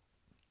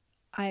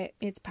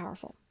it's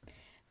powerful.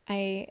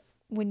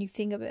 When you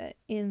think of it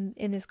in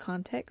this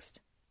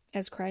context,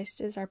 as Christ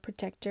is our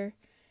protector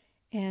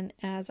and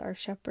as our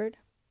shepherd,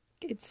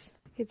 it's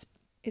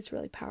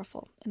really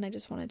powerful. And I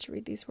just wanted to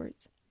read these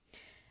words.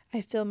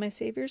 I feel my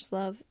Savior's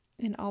love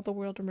in all the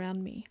world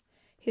around me.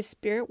 His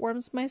spirit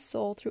warms my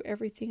soul through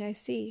everything I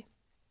see.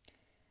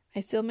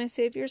 I feel my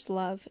Savior's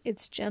love,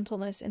 its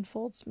gentleness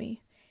enfolds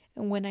me,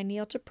 and when I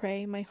kneel to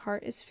pray, my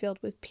heart is filled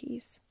with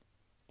peace.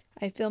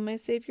 I feel my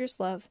Savior's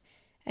love,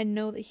 and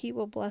know that he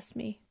will bless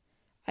me.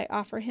 I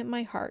offer him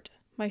my heart,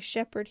 my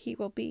shepherd he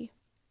will be.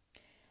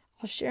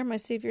 I'll share my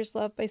Savior's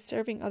love by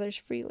serving others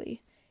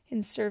freely.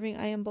 In serving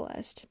I am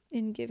blessed,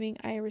 in giving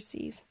I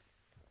receive.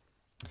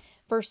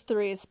 Verse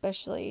 3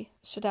 especially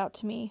stood out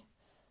to me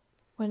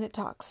when it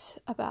talks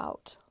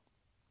about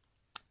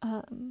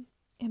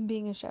him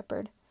being a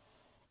shepherd.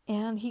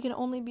 And he can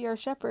only be our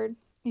shepherd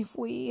if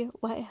we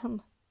let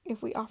him,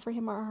 if we offer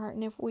him our heart,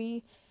 and if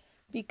we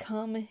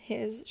become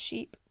his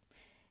sheep.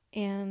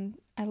 And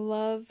I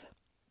love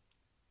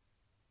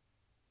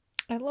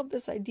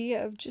this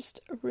idea of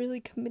just really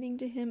committing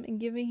to him and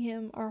giving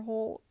him our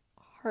whole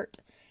heart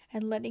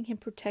and letting him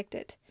protect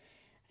it.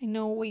 I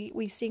know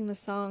we sing the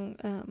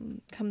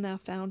song, Come Thou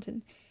Fount,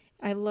 and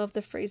I love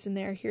the phrase in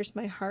there, here's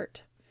my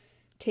heart,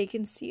 take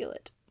and seal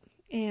it.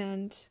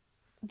 And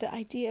the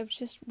idea of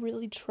just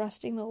really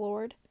trusting the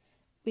Lord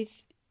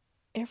with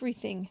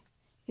everything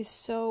is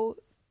so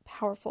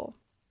powerful.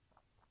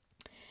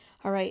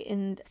 All right,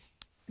 and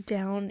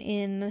down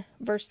in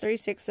verse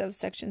 36 of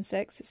section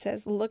 6, it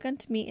says, look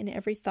unto me in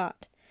every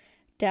thought,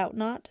 doubt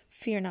not,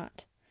 fear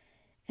not.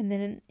 And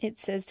then it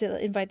says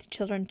to invite the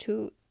children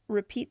to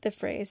repeat the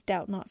phrase,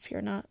 doubt not, fear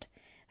not,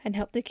 and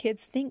help the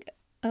kids think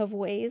of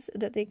ways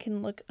that they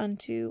can look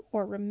unto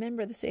or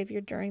remember the Savior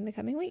during the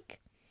coming week.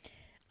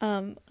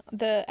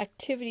 The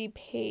activity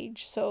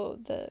page, so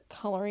the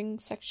coloring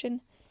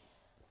section,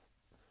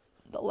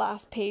 the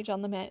last page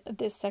on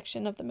this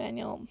section of the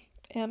manual,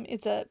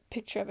 it's a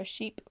picture of a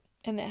sheep,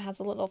 and it has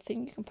a little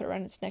thing you can put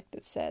around its neck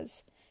that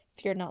says,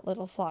 fear not,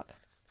 little flock.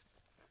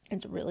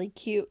 It's really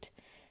cute.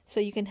 So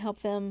you can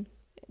help them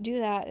do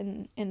that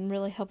and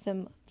really help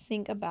them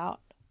think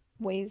about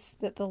ways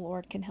that the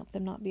Lord can help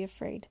them not be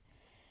afraid.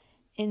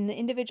 In the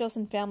Individuals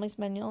and Families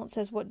Manual, it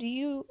says, what do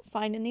you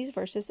find in these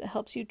verses that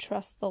helps you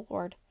trust the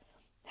Lord?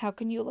 How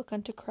can you look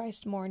unto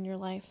Christ more in your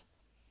life?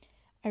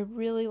 I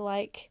really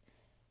like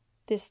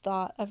this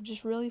thought of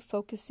just really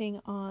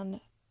focusing on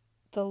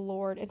the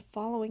Lord and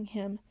following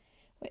him.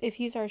 If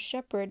he's our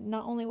shepherd,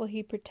 not only will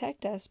he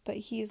protect us, but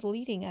he's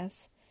leading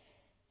us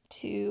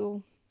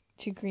to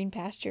green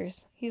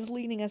pastures. He's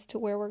leading us to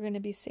where we're going to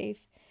be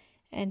safe,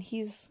 and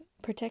he's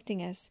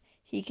protecting us.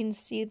 He can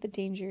see the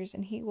dangers,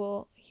 and he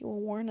will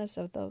warn us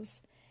of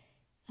those.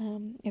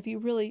 If you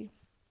really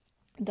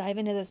dive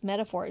into this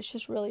metaphor, it's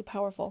just really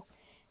powerful.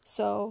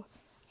 So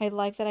I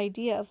like that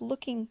idea of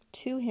looking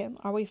to him.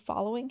 Are we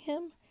following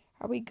him?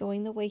 Are we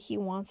going the way he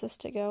wants us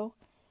to go?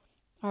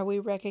 Are we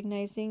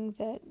recognizing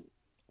that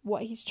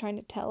what he's trying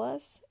to tell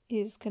us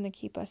is going to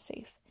keep us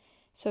safe?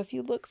 So if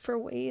you look for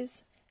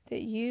ways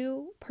that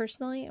you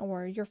personally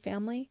or your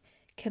family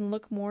can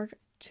look more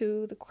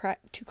to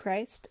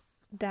Christ,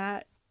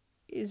 that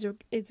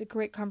it's a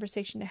great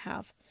conversation to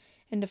have,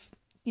 and to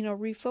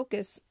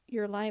refocus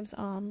your lives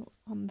on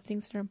the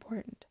things that are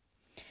important.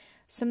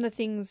 Some of the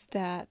things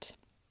that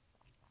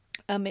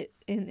it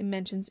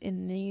mentions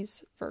in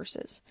these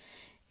verses,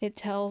 he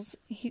tells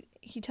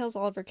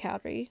Oliver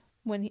Cowdery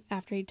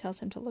after he tells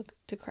him to look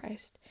to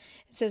Christ.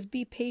 It says,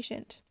 be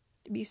patient,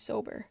 be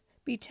sober,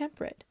 be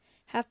temperate,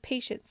 have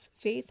patience,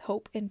 faith,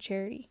 hope, and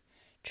charity.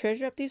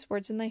 Treasure up these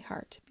words in thy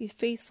heart. Be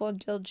faithful and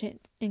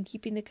diligent in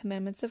keeping the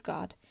commandments of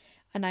God,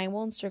 and I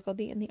will encircle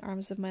thee in the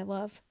arms of my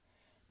love.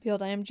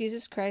 Behold, I am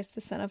Jesus Christ,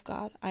 the Son of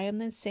God. I am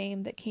the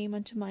same that came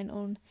unto mine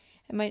own,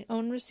 and mine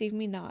own received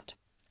me not.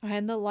 I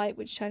am the light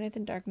which shineth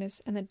in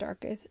darkness, and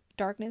the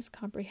darkness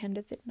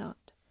comprehendeth it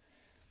not.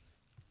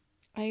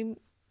 I'm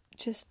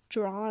just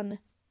drawn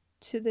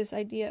to this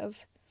idea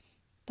of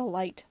the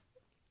light.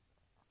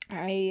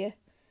 I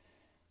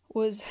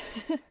was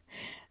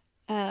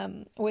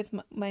with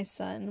my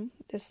son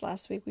this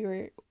last week.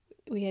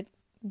 We had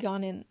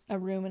gone in a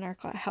room in our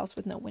house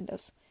with no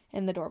windows,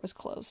 and the door was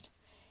closed,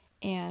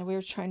 and we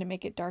were trying to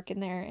make it dark in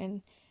there,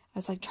 and I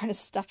was like trying to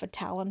stuff a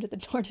towel under the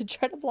door to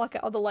try to block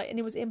out all the light, and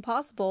it was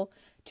impossible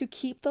to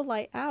keep the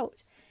light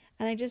out.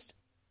 And I just,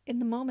 in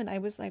the moment, I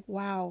was like,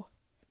 wow,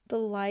 the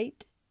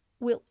light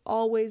will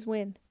always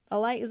win. The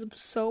light is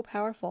so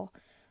powerful.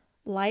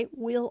 Light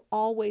will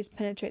always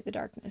penetrate the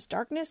darkness.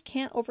 Darkness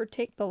can't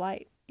overtake the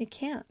light. It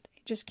can't.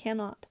 It just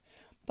cannot.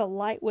 But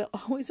light will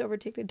always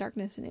overtake the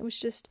darkness. And it was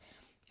just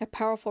a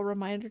powerful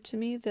reminder to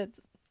me that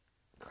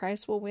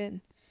Christ will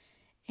win.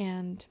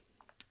 And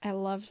I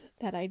loved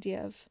that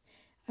idea of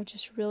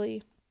just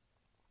really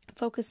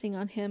focusing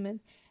on him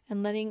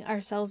and letting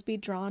ourselves be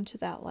drawn to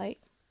that light.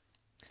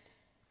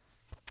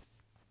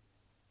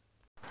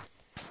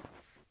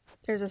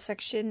 There's a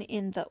section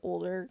in the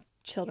older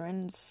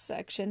children's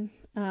section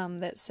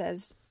that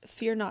says,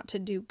 fear not to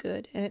do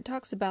good. And it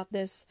talks about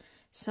this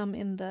some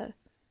in the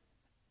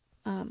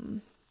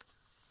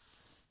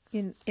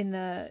in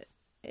the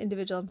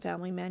individual and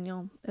family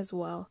manual as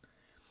well.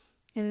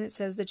 And it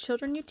says, the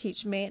children you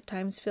teach may at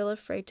times feel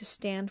afraid to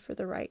stand for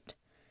the right.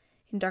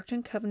 In Doctrine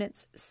and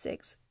Covenants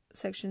 6,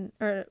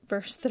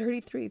 verse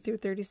 33 through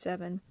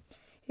 37,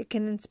 it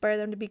can inspire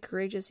them to be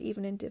courageous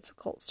even in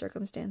difficult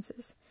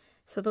circumstances.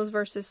 So those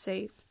verses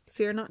say,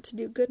 fear not to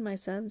do good, my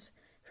sons,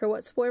 for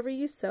whatsoever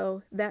ye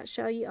sow, that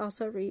shall ye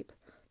also reap.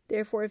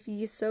 Therefore, if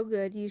ye sow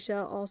good, ye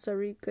shall also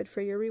reap good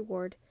for your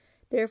reward.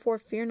 Therefore,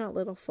 fear not,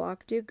 little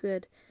flock, do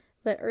good.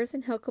 Let earth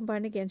and hell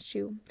combine against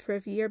you, for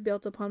if ye are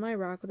built upon my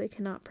rock, they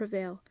cannot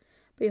prevail.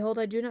 Behold,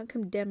 I do not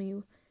condemn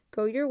you.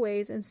 Go your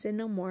ways, and sin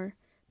no more.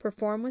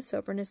 Perform with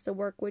soberness the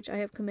work which I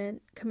have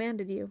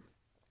commanded you.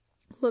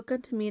 Look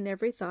unto me in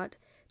every thought.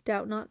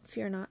 Doubt not,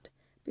 fear not.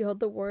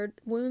 Behold the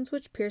wounds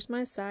which pierced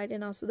my side,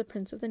 and also the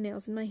prints of the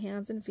nails in my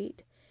hands and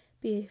feet.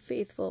 Be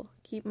faithful,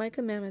 keep my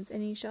commandments,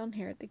 and ye shall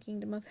inherit the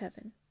kingdom of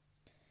heaven.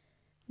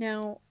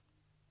 Now,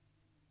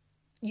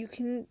 you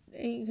can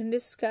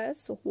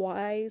discuss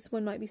why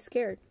someone might be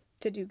scared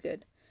to do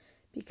good,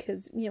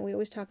 because we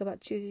always talk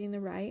about choosing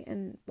the right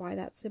and why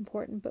that's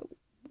important, but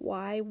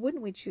why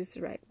wouldn't we choose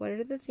the right? What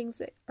are the things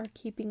that are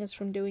keeping us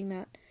from doing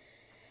that?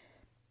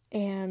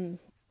 And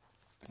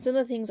some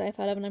of the things I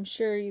thought of, and I'm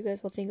sure you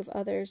guys will think of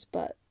others,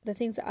 but the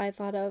things that I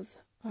thought of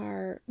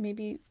are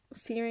maybe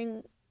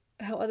fearing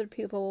how other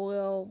people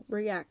will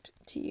react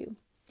to you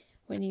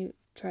when you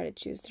try to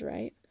choose the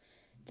right.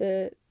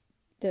 The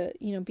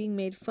being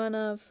made fun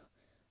of,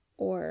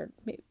 or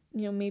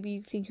maybe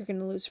you think you're going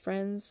to lose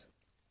friends.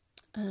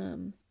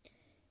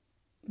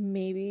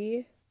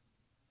 Maybe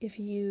if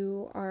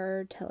you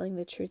are telling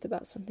the truth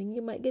about something,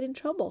 you might get in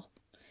trouble.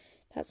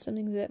 That's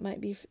something that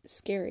might be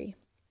scary.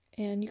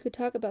 And you could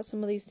talk about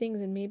some of these things,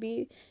 and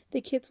maybe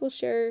the kids will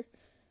share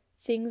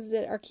things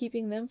that are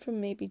keeping them from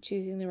maybe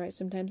choosing the right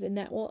sometimes, and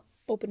that will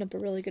open up a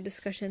really good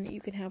discussion that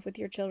you can have with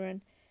your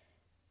children,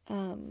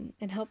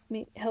 and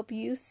help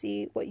you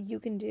see what you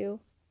can do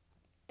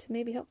to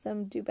maybe help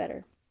them do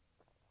better.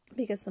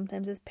 Because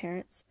sometimes as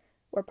parents,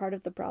 we're part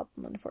of the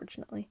problem,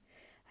 unfortunately.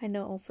 I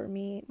know for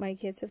me, my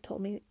kids have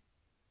told me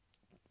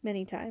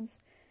many times,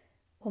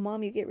 well,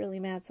 Mom, you get really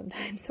mad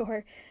sometimes.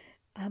 Or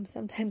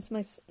sometimes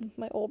my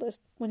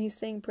oldest, when he's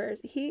saying prayers,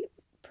 he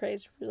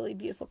prays really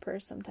beautiful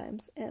prayers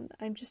sometimes. And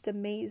I'm just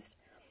amazed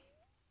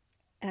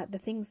at the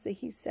things that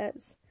he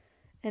says.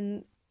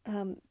 And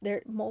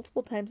there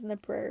multiple times in the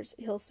prayers,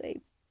 he'll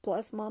say,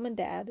 bless Mom and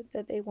Dad,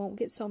 that they won't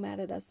get so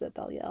mad at us that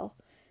they'll yell.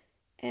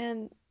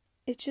 And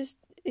it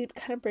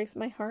kind of breaks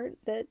my heart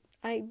that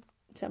I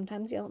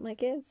sometimes yell at my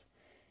kids.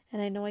 And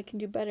I know I can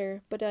do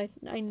better, but I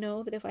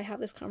know that if I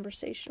have this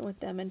conversation with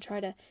them and try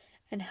to,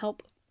 and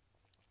help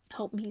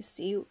me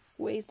see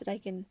ways that I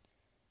can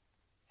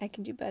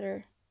do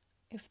better,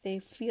 if they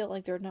feel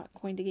like they're not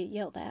going to get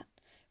yelled at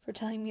for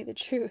telling me the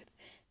truth,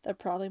 they're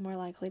probably more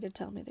likely to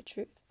tell me the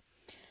truth.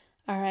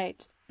 All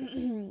right.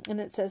 And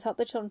it says, help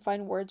the children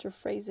find words or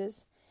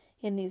phrases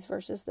in these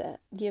verses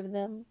that give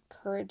them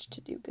courage to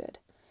do good.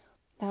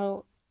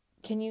 Now,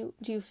 do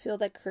you feel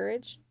that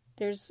courage?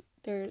 There's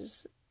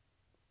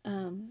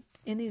in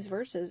these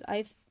verses,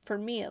 for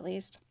me at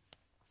least,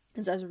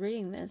 as I was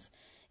reading this,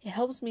 it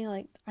helps me,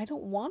 like, I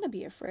don't want to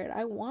be afraid.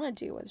 I want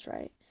to do what's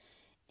right.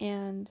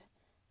 And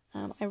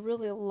I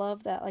really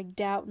love that, like,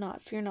 doubt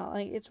not, fear not.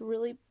 Like, it's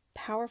really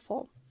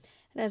powerful.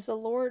 And as the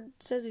Lord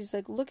says, he's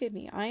like, look at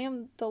me. I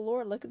am the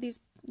Lord. Look at these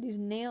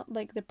nails,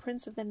 like the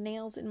prints of the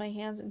nails in my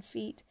hands and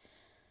feet.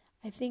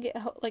 I think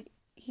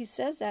he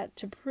says that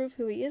to prove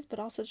who he is, but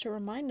also to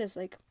remind us,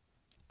 like,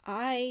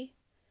 I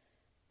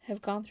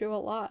have gone through a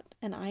lot,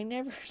 and I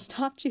never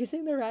stopped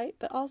choosing the right,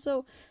 but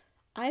also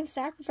I've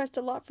sacrificed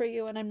a lot for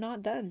you, and I'm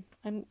not done.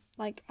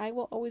 I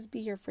will always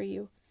be here for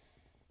you.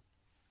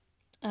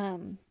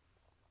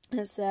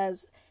 It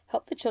says,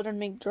 help the children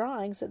make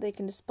drawings that they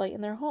can display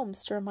in their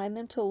homes to remind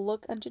them to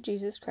look unto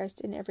Jesus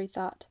Christ in every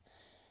thought.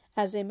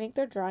 As they make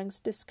their drawings,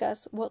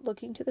 discuss what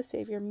looking to the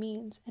Savior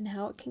means and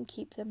how it can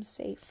keep them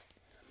safe.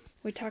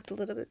 We talked a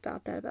little bit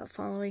about that, about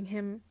following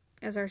him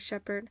as our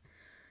shepherd.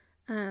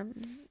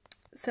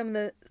 Some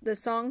of the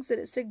songs that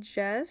it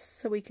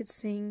suggests, so we could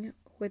sing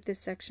with this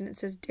section, it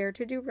says, dare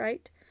to do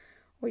right,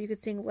 or you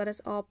could sing, let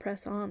us all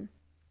press on.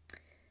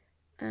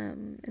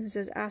 And it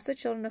says, ask the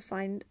children to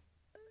find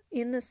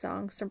in the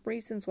song some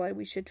reasons why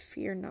we should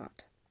fear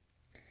not.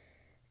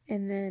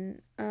 And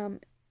then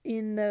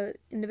in the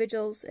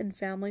Individuals and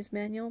Families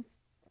Manual,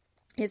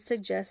 it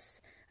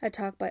suggests a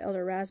talk by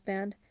Elder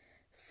Rasband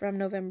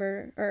from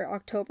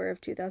October of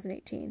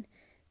 2018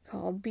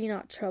 called Be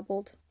Not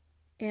Troubled.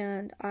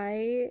 And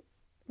I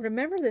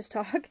remember this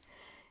talk.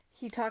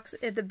 He talks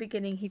at the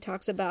beginning, he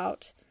talks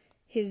about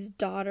his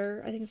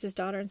daughter, I think it's his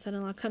daughter and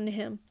son-in-law, come to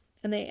him,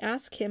 and they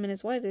ask him and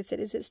his wife, they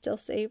said, is it still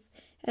safe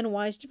and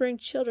wise to bring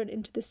children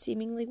into the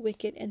seemingly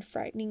wicked and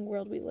frightening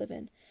world we live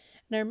in?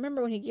 And I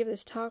remember when he gave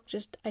this talk,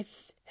 I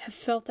have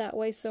felt that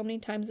way so many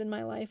times in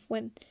my life.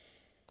 When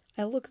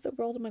I look at the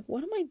world, I'm like,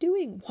 what am I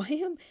doing?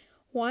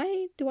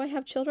 Why do I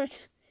have children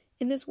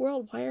in this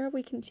world, why are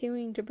we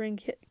continuing to bring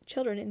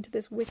children into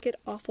this wicked,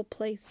 awful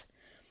place?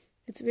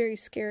 It's very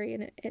scary,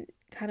 and it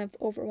kind of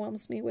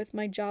overwhelms me with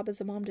my job as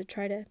a mom to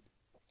try to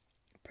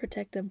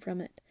protect them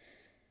from it.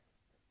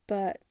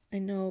 But I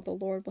know the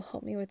Lord will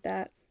help me with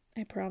that.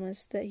 I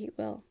promise that He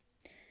will.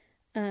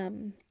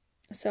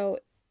 So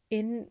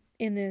in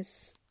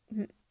this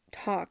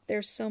talk,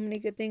 there's so many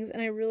good things,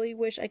 and I really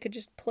wish I could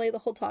just play the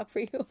whole talk for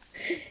you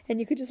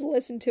and you could just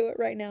listen to it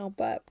right now,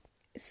 but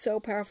it's so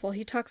powerful.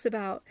 He talks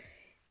about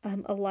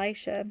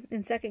Elisha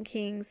in 2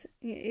 Kings.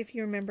 If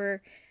you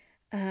remember,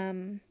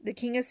 the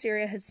king of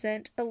Syria had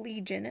sent a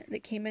legion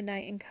that came at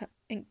night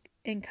and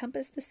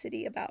encompassed the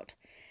city about,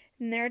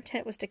 and their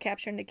intent was to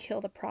capture and to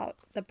kill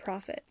the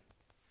prophet.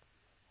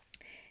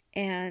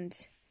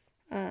 And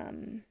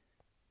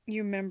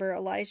you remember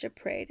Elijah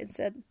prayed and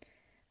said,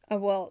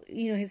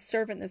 his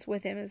servant that's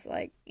with him is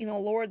like,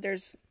 Lord,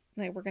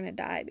 we're going to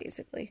die,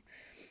 basically.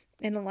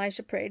 And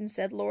Elisha prayed and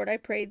said, Lord, I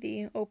pray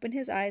thee, open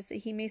his eyes that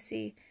he may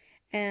see.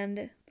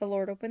 And the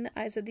Lord opened the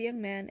eyes of the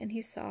young man, and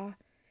he saw.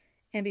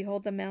 And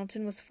behold, the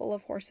mountain was full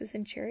of horses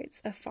and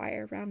chariots of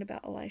fire round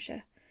about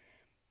Elisha.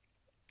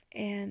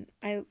 And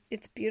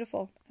it's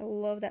beautiful. I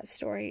love that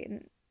story,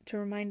 and to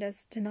remind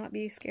us to not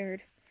be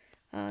scared.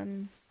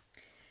 And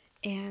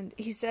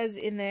he says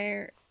in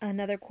there,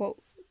 another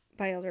quote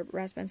by Elder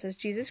Rasband says,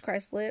 Jesus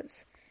Christ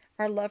lives.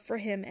 Our love for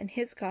him and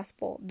his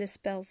gospel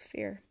dispels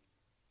fear.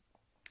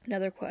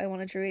 Another quote I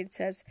wanted to read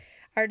says,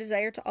 our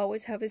desire to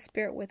always have his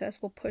spirit with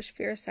us will push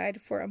fear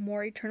aside for a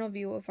more eternal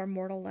view of our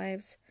mortal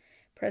lives.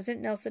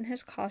 President Nelson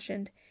has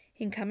cautioned,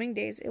 in coming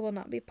days it will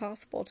not be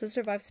possible to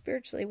survive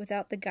spiritually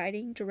without the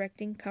guiding,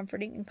 directing,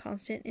 comforting, and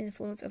constant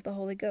influence of the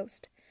Holy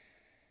Ghost.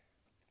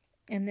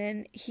 And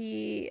then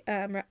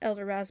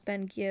Elder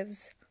Rasband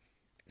gives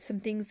some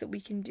things that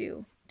we can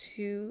do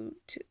to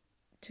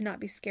not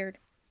be scared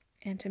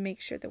and to make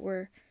sure that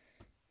we're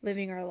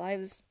living our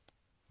lives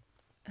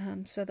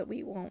so that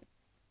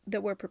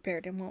we're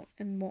prepared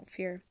and won't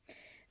fear.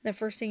 The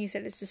first thing he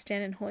said is to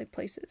stand in holy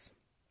places.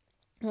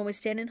 When we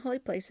stand in holy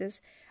places,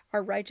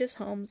 our righteous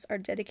homes, our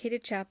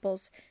dedicated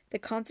chapels, the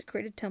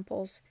consecrated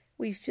temples,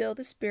 we feel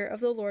the Spirit of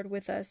the Lord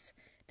with us.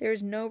 There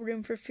is no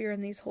room for fear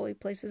in these holy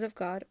places of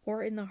God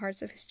or in the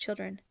hearts of his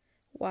children.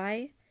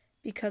 Why?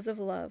 Because of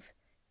love.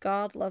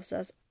 God loves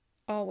us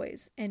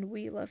always, and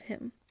we love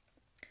him.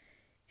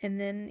 And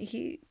then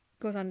he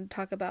goes on to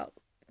talk about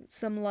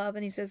some love,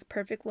 and he says,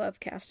 perfect love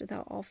casteth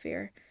out all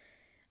fear.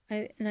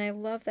 I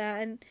love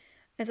that. And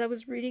as I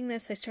was reading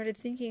this, I started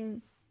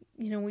thinking,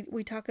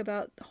 we talk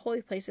about the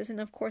holy places, and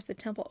of course the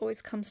temple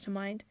always comes to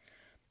mind.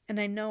 And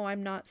I know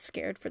I'm not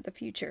scared for the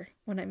future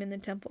when I'm in the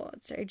temple.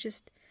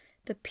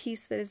 The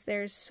peace that is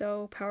there is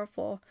so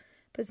powerful.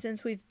 But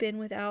since we've been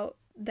without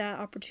that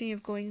opportunity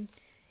of going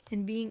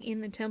and being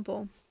in the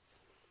temple,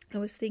 I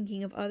was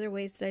thinking of other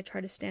ways that I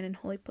try to stand in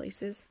holy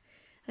places.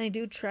 And I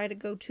do try to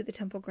go to the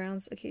temple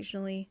grounds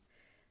occasionally,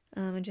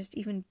 and just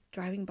even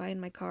driving by in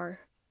my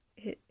car.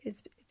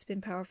 It's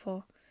been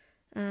powerful.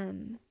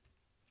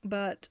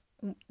 But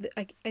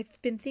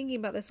I've been thinking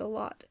about this a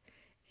lot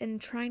and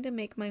trying to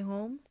make my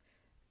home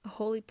a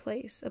holy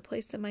place, a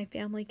place that my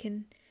family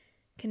can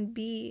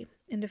be,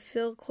 and to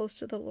feel close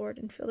to the Lord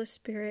and feel the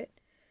Spirit.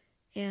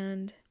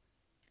 And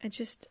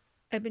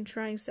I've been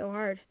trying so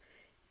hard.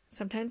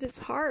 Sometimes it's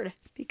hard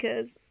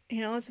because,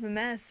 it's a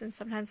mess, and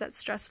sometimes that's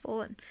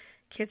stressful, and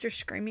kids are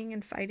screaming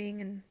and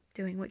fighting and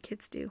doing what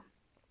kids do.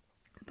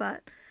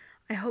 But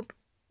I hope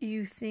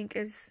you think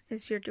as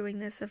you're doing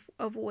this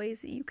of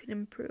ways that you can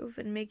improve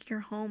and make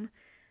your home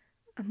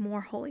a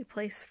more holy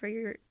place for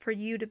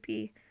you to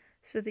be,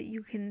 so that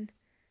you can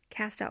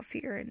cast out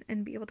fear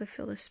and be able to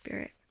feel the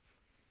Spirit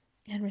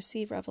and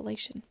receive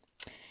revelation.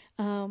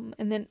 And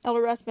then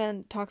Elder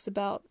Rasband talks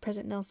about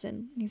President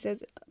Nelson. He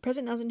says,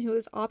 President Nelson, who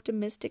is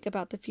optimistic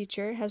about the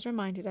future, has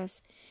reminded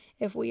us,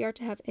 if we are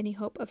to have any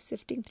hope of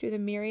sifting through the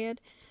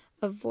myriad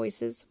of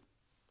voices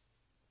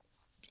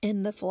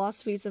and the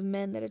philosophies of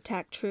men that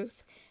attack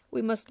truth,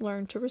 we must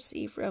learn to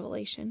receive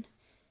revelation.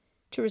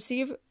 To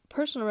receive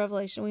personal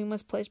revelation, we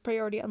must place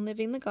priority on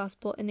living the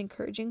gospel and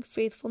encouraging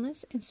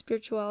faithfulness and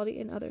spirituality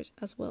in others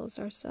as well as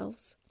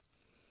ourselves.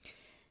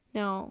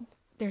 Now,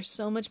 there's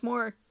so much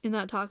more in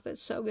that talk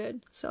that's so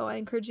good. So I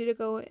encourage you to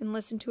go and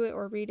listen to it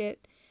or read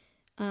it.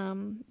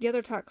 The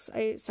other talks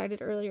I cited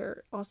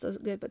earlier also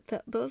good, but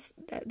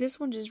this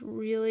one just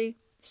really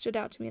stood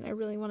out to me, and I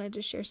really wanted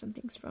to share some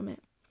things from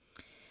it.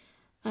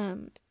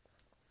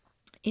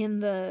 In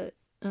the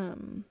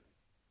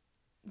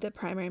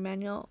primary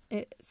manual,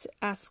 it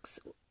asks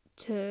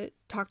to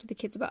talk to the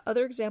kids about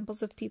other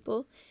examples of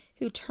people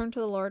who turn to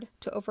the Lord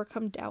to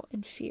overcome doubt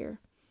and fear.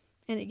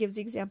 And it gives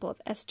the example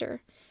of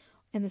Esther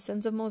and the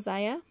sons of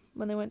Mosiah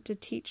when they went to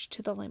teach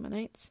to the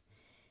Lamanites.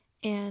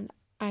 And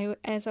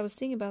as I was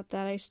thinking about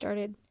that, I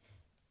started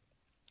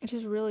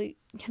just really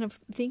kind of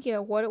thinking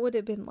of what it would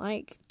have been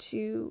like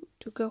to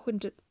go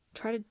and to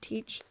try to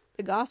teach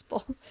the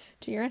gospel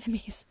to your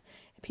enemies,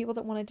 people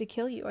that wanted to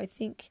kill you. I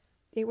think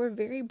they were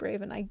very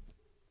brave, and I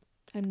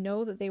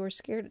know that they were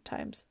scared at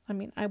times. I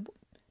mean,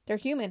 they're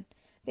human.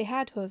 They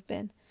had to have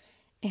been.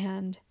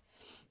 And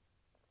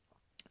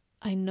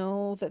I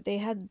know that they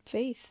had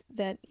faith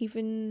that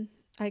even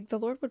the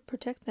Lord would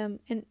protect them.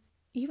 And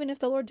even if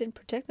the Lord didn't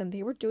protect them,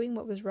 they were doing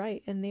what was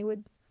right, and they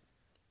would,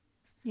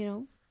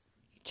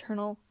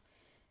 eternally,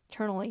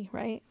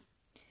 right?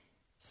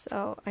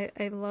 So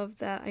I love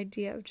that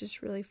idea of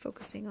just really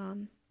focusing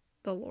on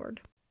the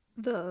Lord.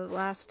 The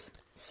last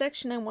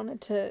section I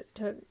wanted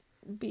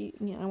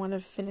I wanted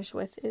to finish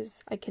with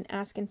is I can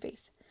ask in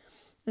faith.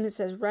 And it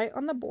says, write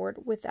on the board,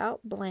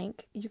 without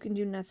blank, you can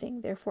do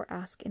nothing, therefore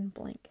ask in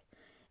blank.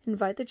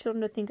 Invite the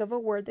children to think of a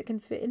word that can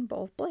fit in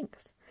both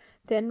blanks.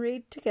 Then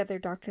read together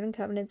Doctrine and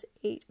Covenants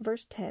 8,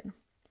 verse 10.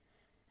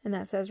 And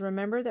that says,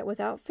 remember that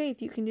without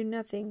faith you can do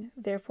nothing,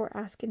 therefore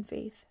ask in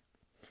faith.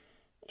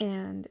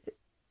 And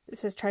it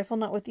says, trifle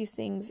not with these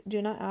things,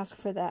 do not ask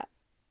for that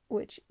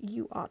which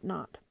you ought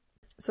not.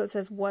 So it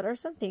says, what are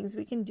some things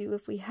we can do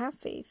if we have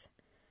faith?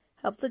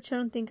 Help the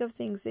children think of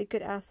things they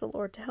could ask the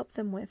Lord to help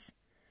them with.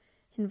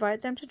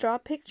 Invite them to draw a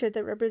picture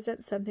that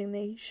represents something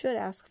they should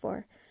ask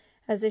for.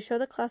 As they show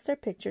the class their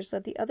pictures,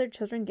 let the other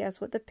children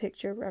guess what the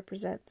picture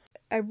represents.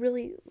 I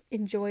really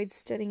enjoyed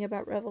studying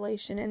about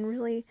Revelation and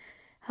really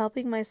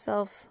helping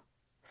myself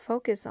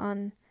focus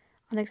on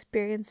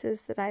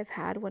experiences that I've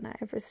had when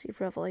I've received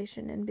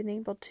revelation and been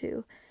able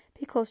to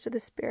be close to the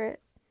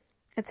Spirit.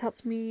 It's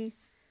helped me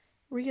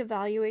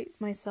reevaluate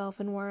myself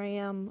and where I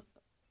am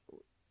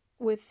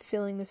with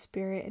feeling the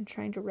Spirit and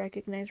trying to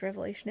recognize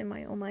revelation in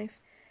my own life.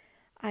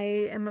 I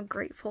am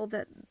grateful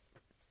that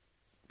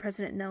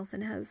President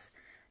Nelson has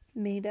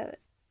made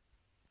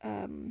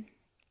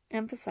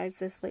emphasize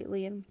this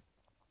lately, and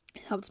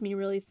it helps me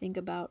really think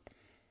about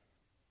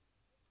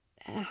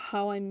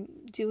how I'm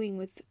doing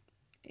with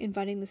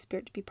inviting the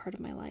Spirit to be part of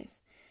my life.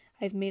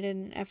 I've made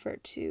an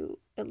effort to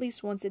at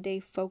least once a day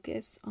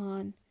focus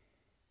on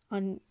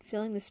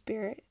feeling the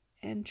Spirit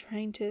and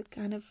trying to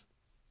kind of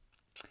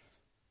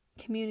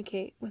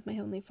communicate with my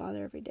Heavenly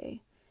Father every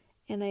day.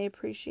 And I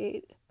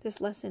appreciate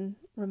this lesson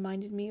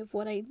reminded me of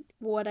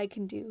what I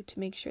can do to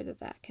make sure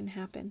that can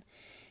happen,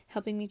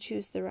 helping me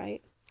choose the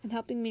right and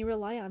helping me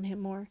rely on Him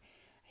more.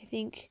 I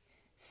think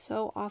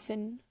so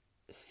often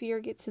fear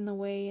gets in the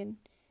way and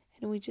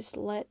we just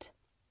let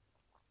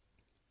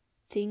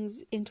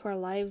things into our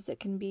lives that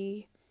can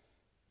be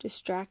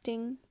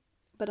distracting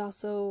but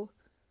also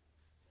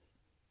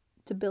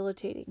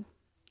debilitating.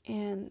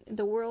 And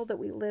the world that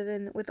we live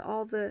in, with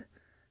all the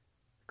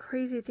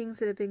crazy things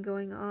that have been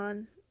going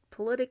on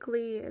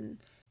politically and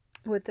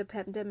with the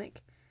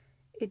pandemic,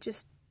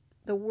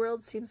 the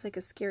world seems like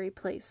a scary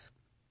place.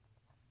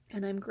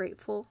 And I'm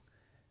grateful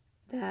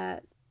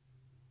that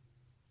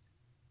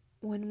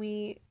when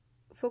we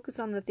focus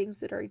on the things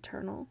that are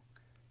eternal,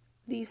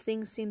 these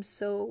things seem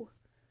so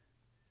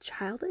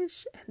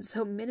childish and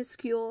so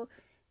minuscule.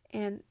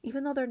 And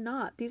even though they're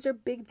not, these are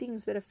big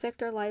things that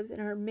affect our lives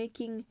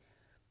and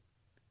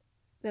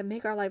that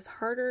make our lives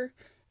harder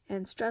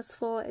and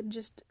stressful and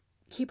just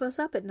keep us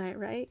up at night,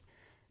 right?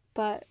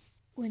 But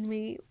when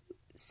we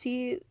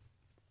see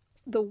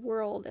the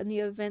world and the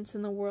events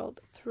in the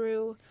world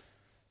through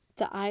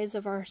the eyes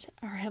of our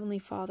Heavenly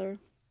Father,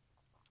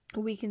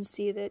 we can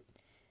see that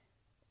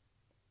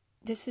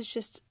this is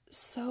just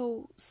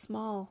so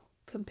small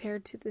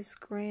compared to this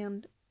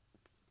grand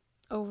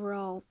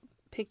overall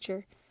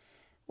picture.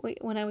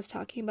 When I was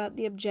talking about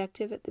the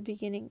objective at the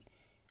beginning,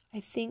 I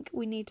think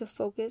we need to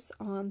focus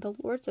on the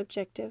Lord's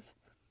objective.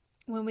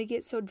 When we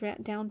get so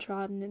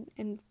downtrodden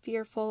and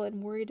fearful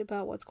and worried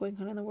about what's going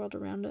on in the world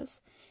around us,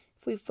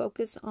 if we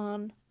focus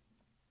on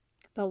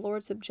the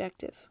Lord's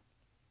objective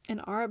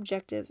and our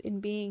objective in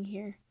being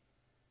here,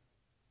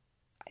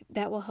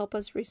 that will help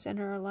us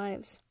recenter our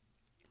lives.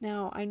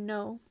 Now, I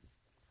know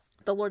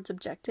the Lord's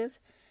objective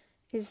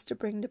is to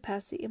bring to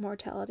pass the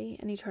immortality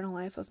and eternal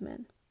life of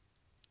men,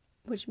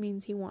 which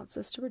means He wants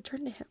us to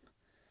return to Him.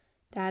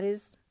 That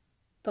is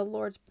the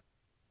Lord's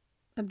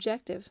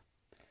objective.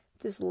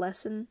 This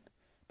lesson,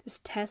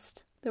 this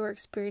test that we're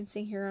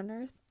experiencing here on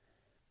earth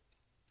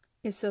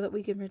is so that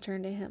we can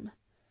return to Him.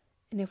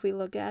 And if we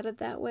look at it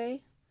that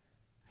way,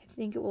 I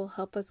think it will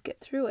help us get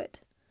through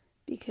it,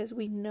 because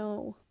we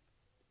know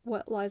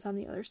what lies on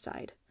the other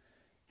side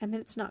and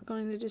that it's not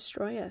going to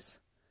destroy us.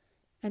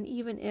 And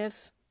even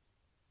if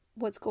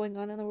what's going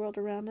on in the world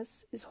around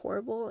us is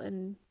horrible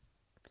and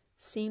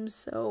seems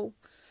so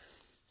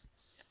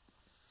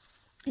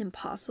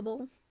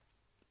impossible,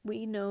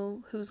 we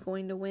know who's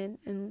going to win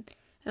and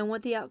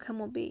what the outcome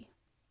will be.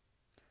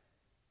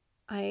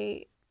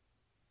 I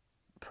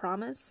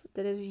promise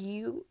that as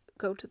you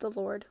go to the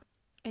Lord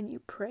and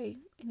you pray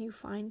and you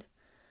find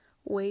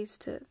ways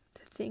to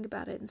think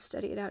about it and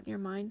study it out in your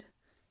mind,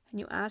 and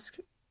you ask,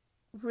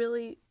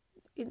 really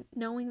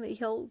knowing that He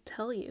will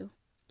tell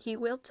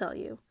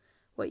you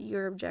what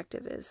your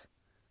objective is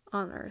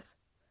on earth.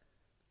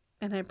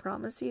 And I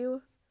promise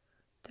you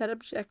that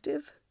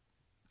objective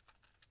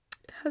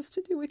has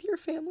to do with your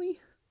family.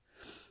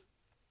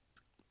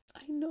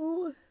 I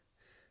know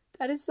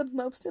that is the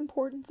most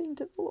important thing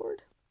to the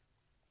Lord.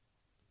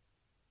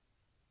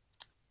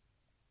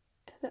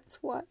 And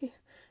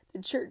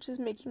the church is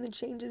making the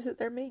changes that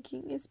they're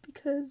making is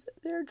because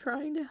they're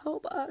trying to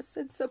help us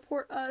and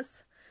support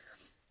us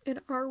in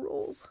our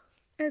roles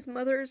as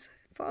mothers,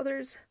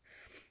 fathers,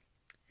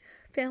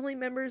 family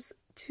members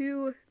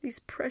to these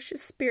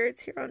precious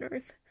spirits here on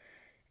earth.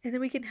 And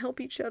then we can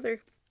help each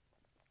other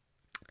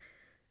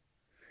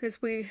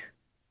as we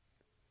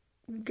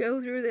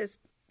go through this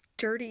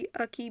dirty,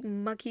 ucky,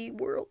 mucky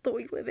world that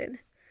we live in.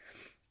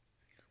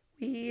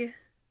 We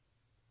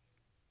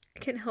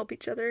can help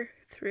each other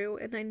through,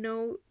 and I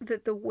know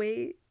that the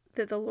way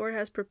that the Lord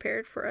has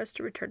prepared for us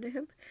to return to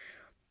Him,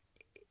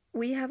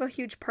 we have a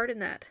huge part in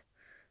that.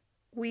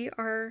 We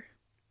are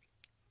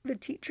the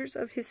teachers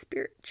of His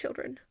Spirit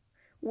children.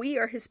 We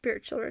are His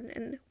Spirit children,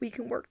 and we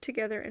can work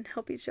together and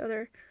help each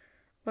other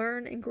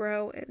learn and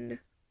grow and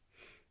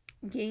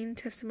gain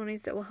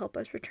testimonies that will help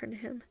us return to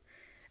Him.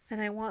 And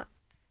I want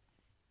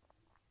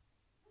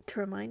to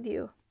remind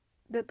you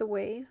that the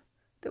way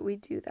that we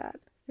do that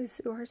is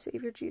through our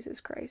Savior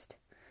Jesus Christ.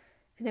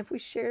 And if we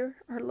share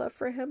our love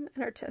for Him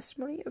and our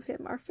testimony of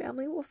Him, our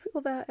family will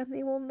feel that, and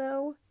they will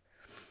know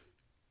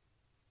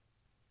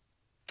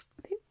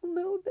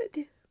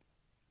that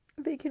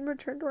they can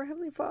return to our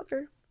Heavenly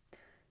Father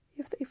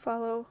if they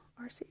follow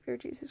our Savior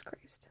Jesus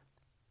Christ.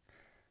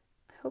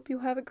 I hope you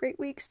have a great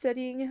week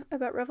studying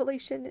about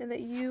Revelation, and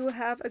that you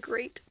have a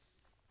great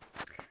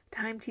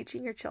time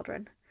teaching your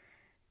children.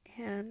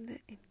 And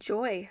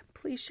enjoy.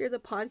 Please share the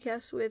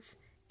podcast with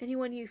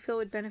anyone you feel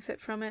would benefit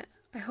from it.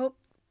 I hope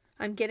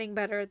I'm getting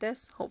better at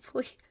this,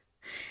 hopefully.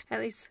 At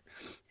least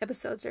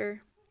episodes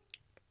are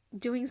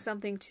doing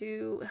something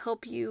to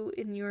help you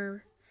in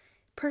your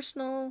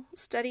personal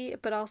study,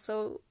 but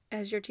also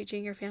as you're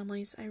teaching your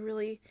families.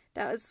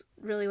 That is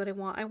really what I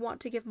want. I want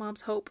to give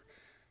moms hope.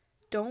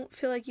 Don't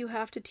feel like you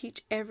have to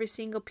teach every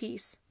single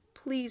piece.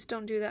 Please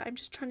don't do that. I'm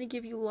just trying to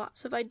give you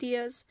lots of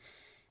ideas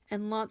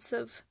and lots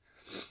of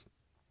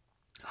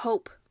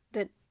hope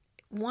that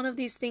one of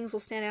these things will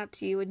stand out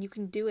to you and you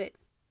can do it.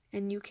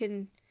 And you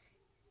can,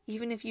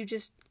 even if you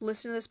just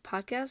listen to this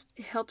podcast,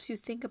 it helps you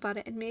think about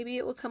it, and maybe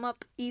it will come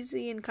up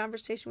easy in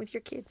conversation with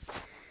your kids.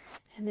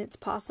 And it's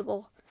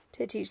possible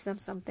to teach them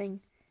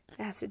something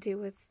that has to do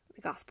with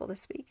the gospel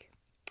this week.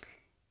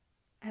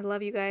 I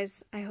love you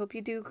guys. I hope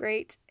you do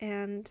great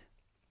and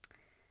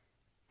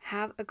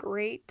have a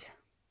great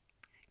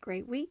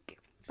week.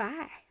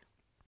 Bye.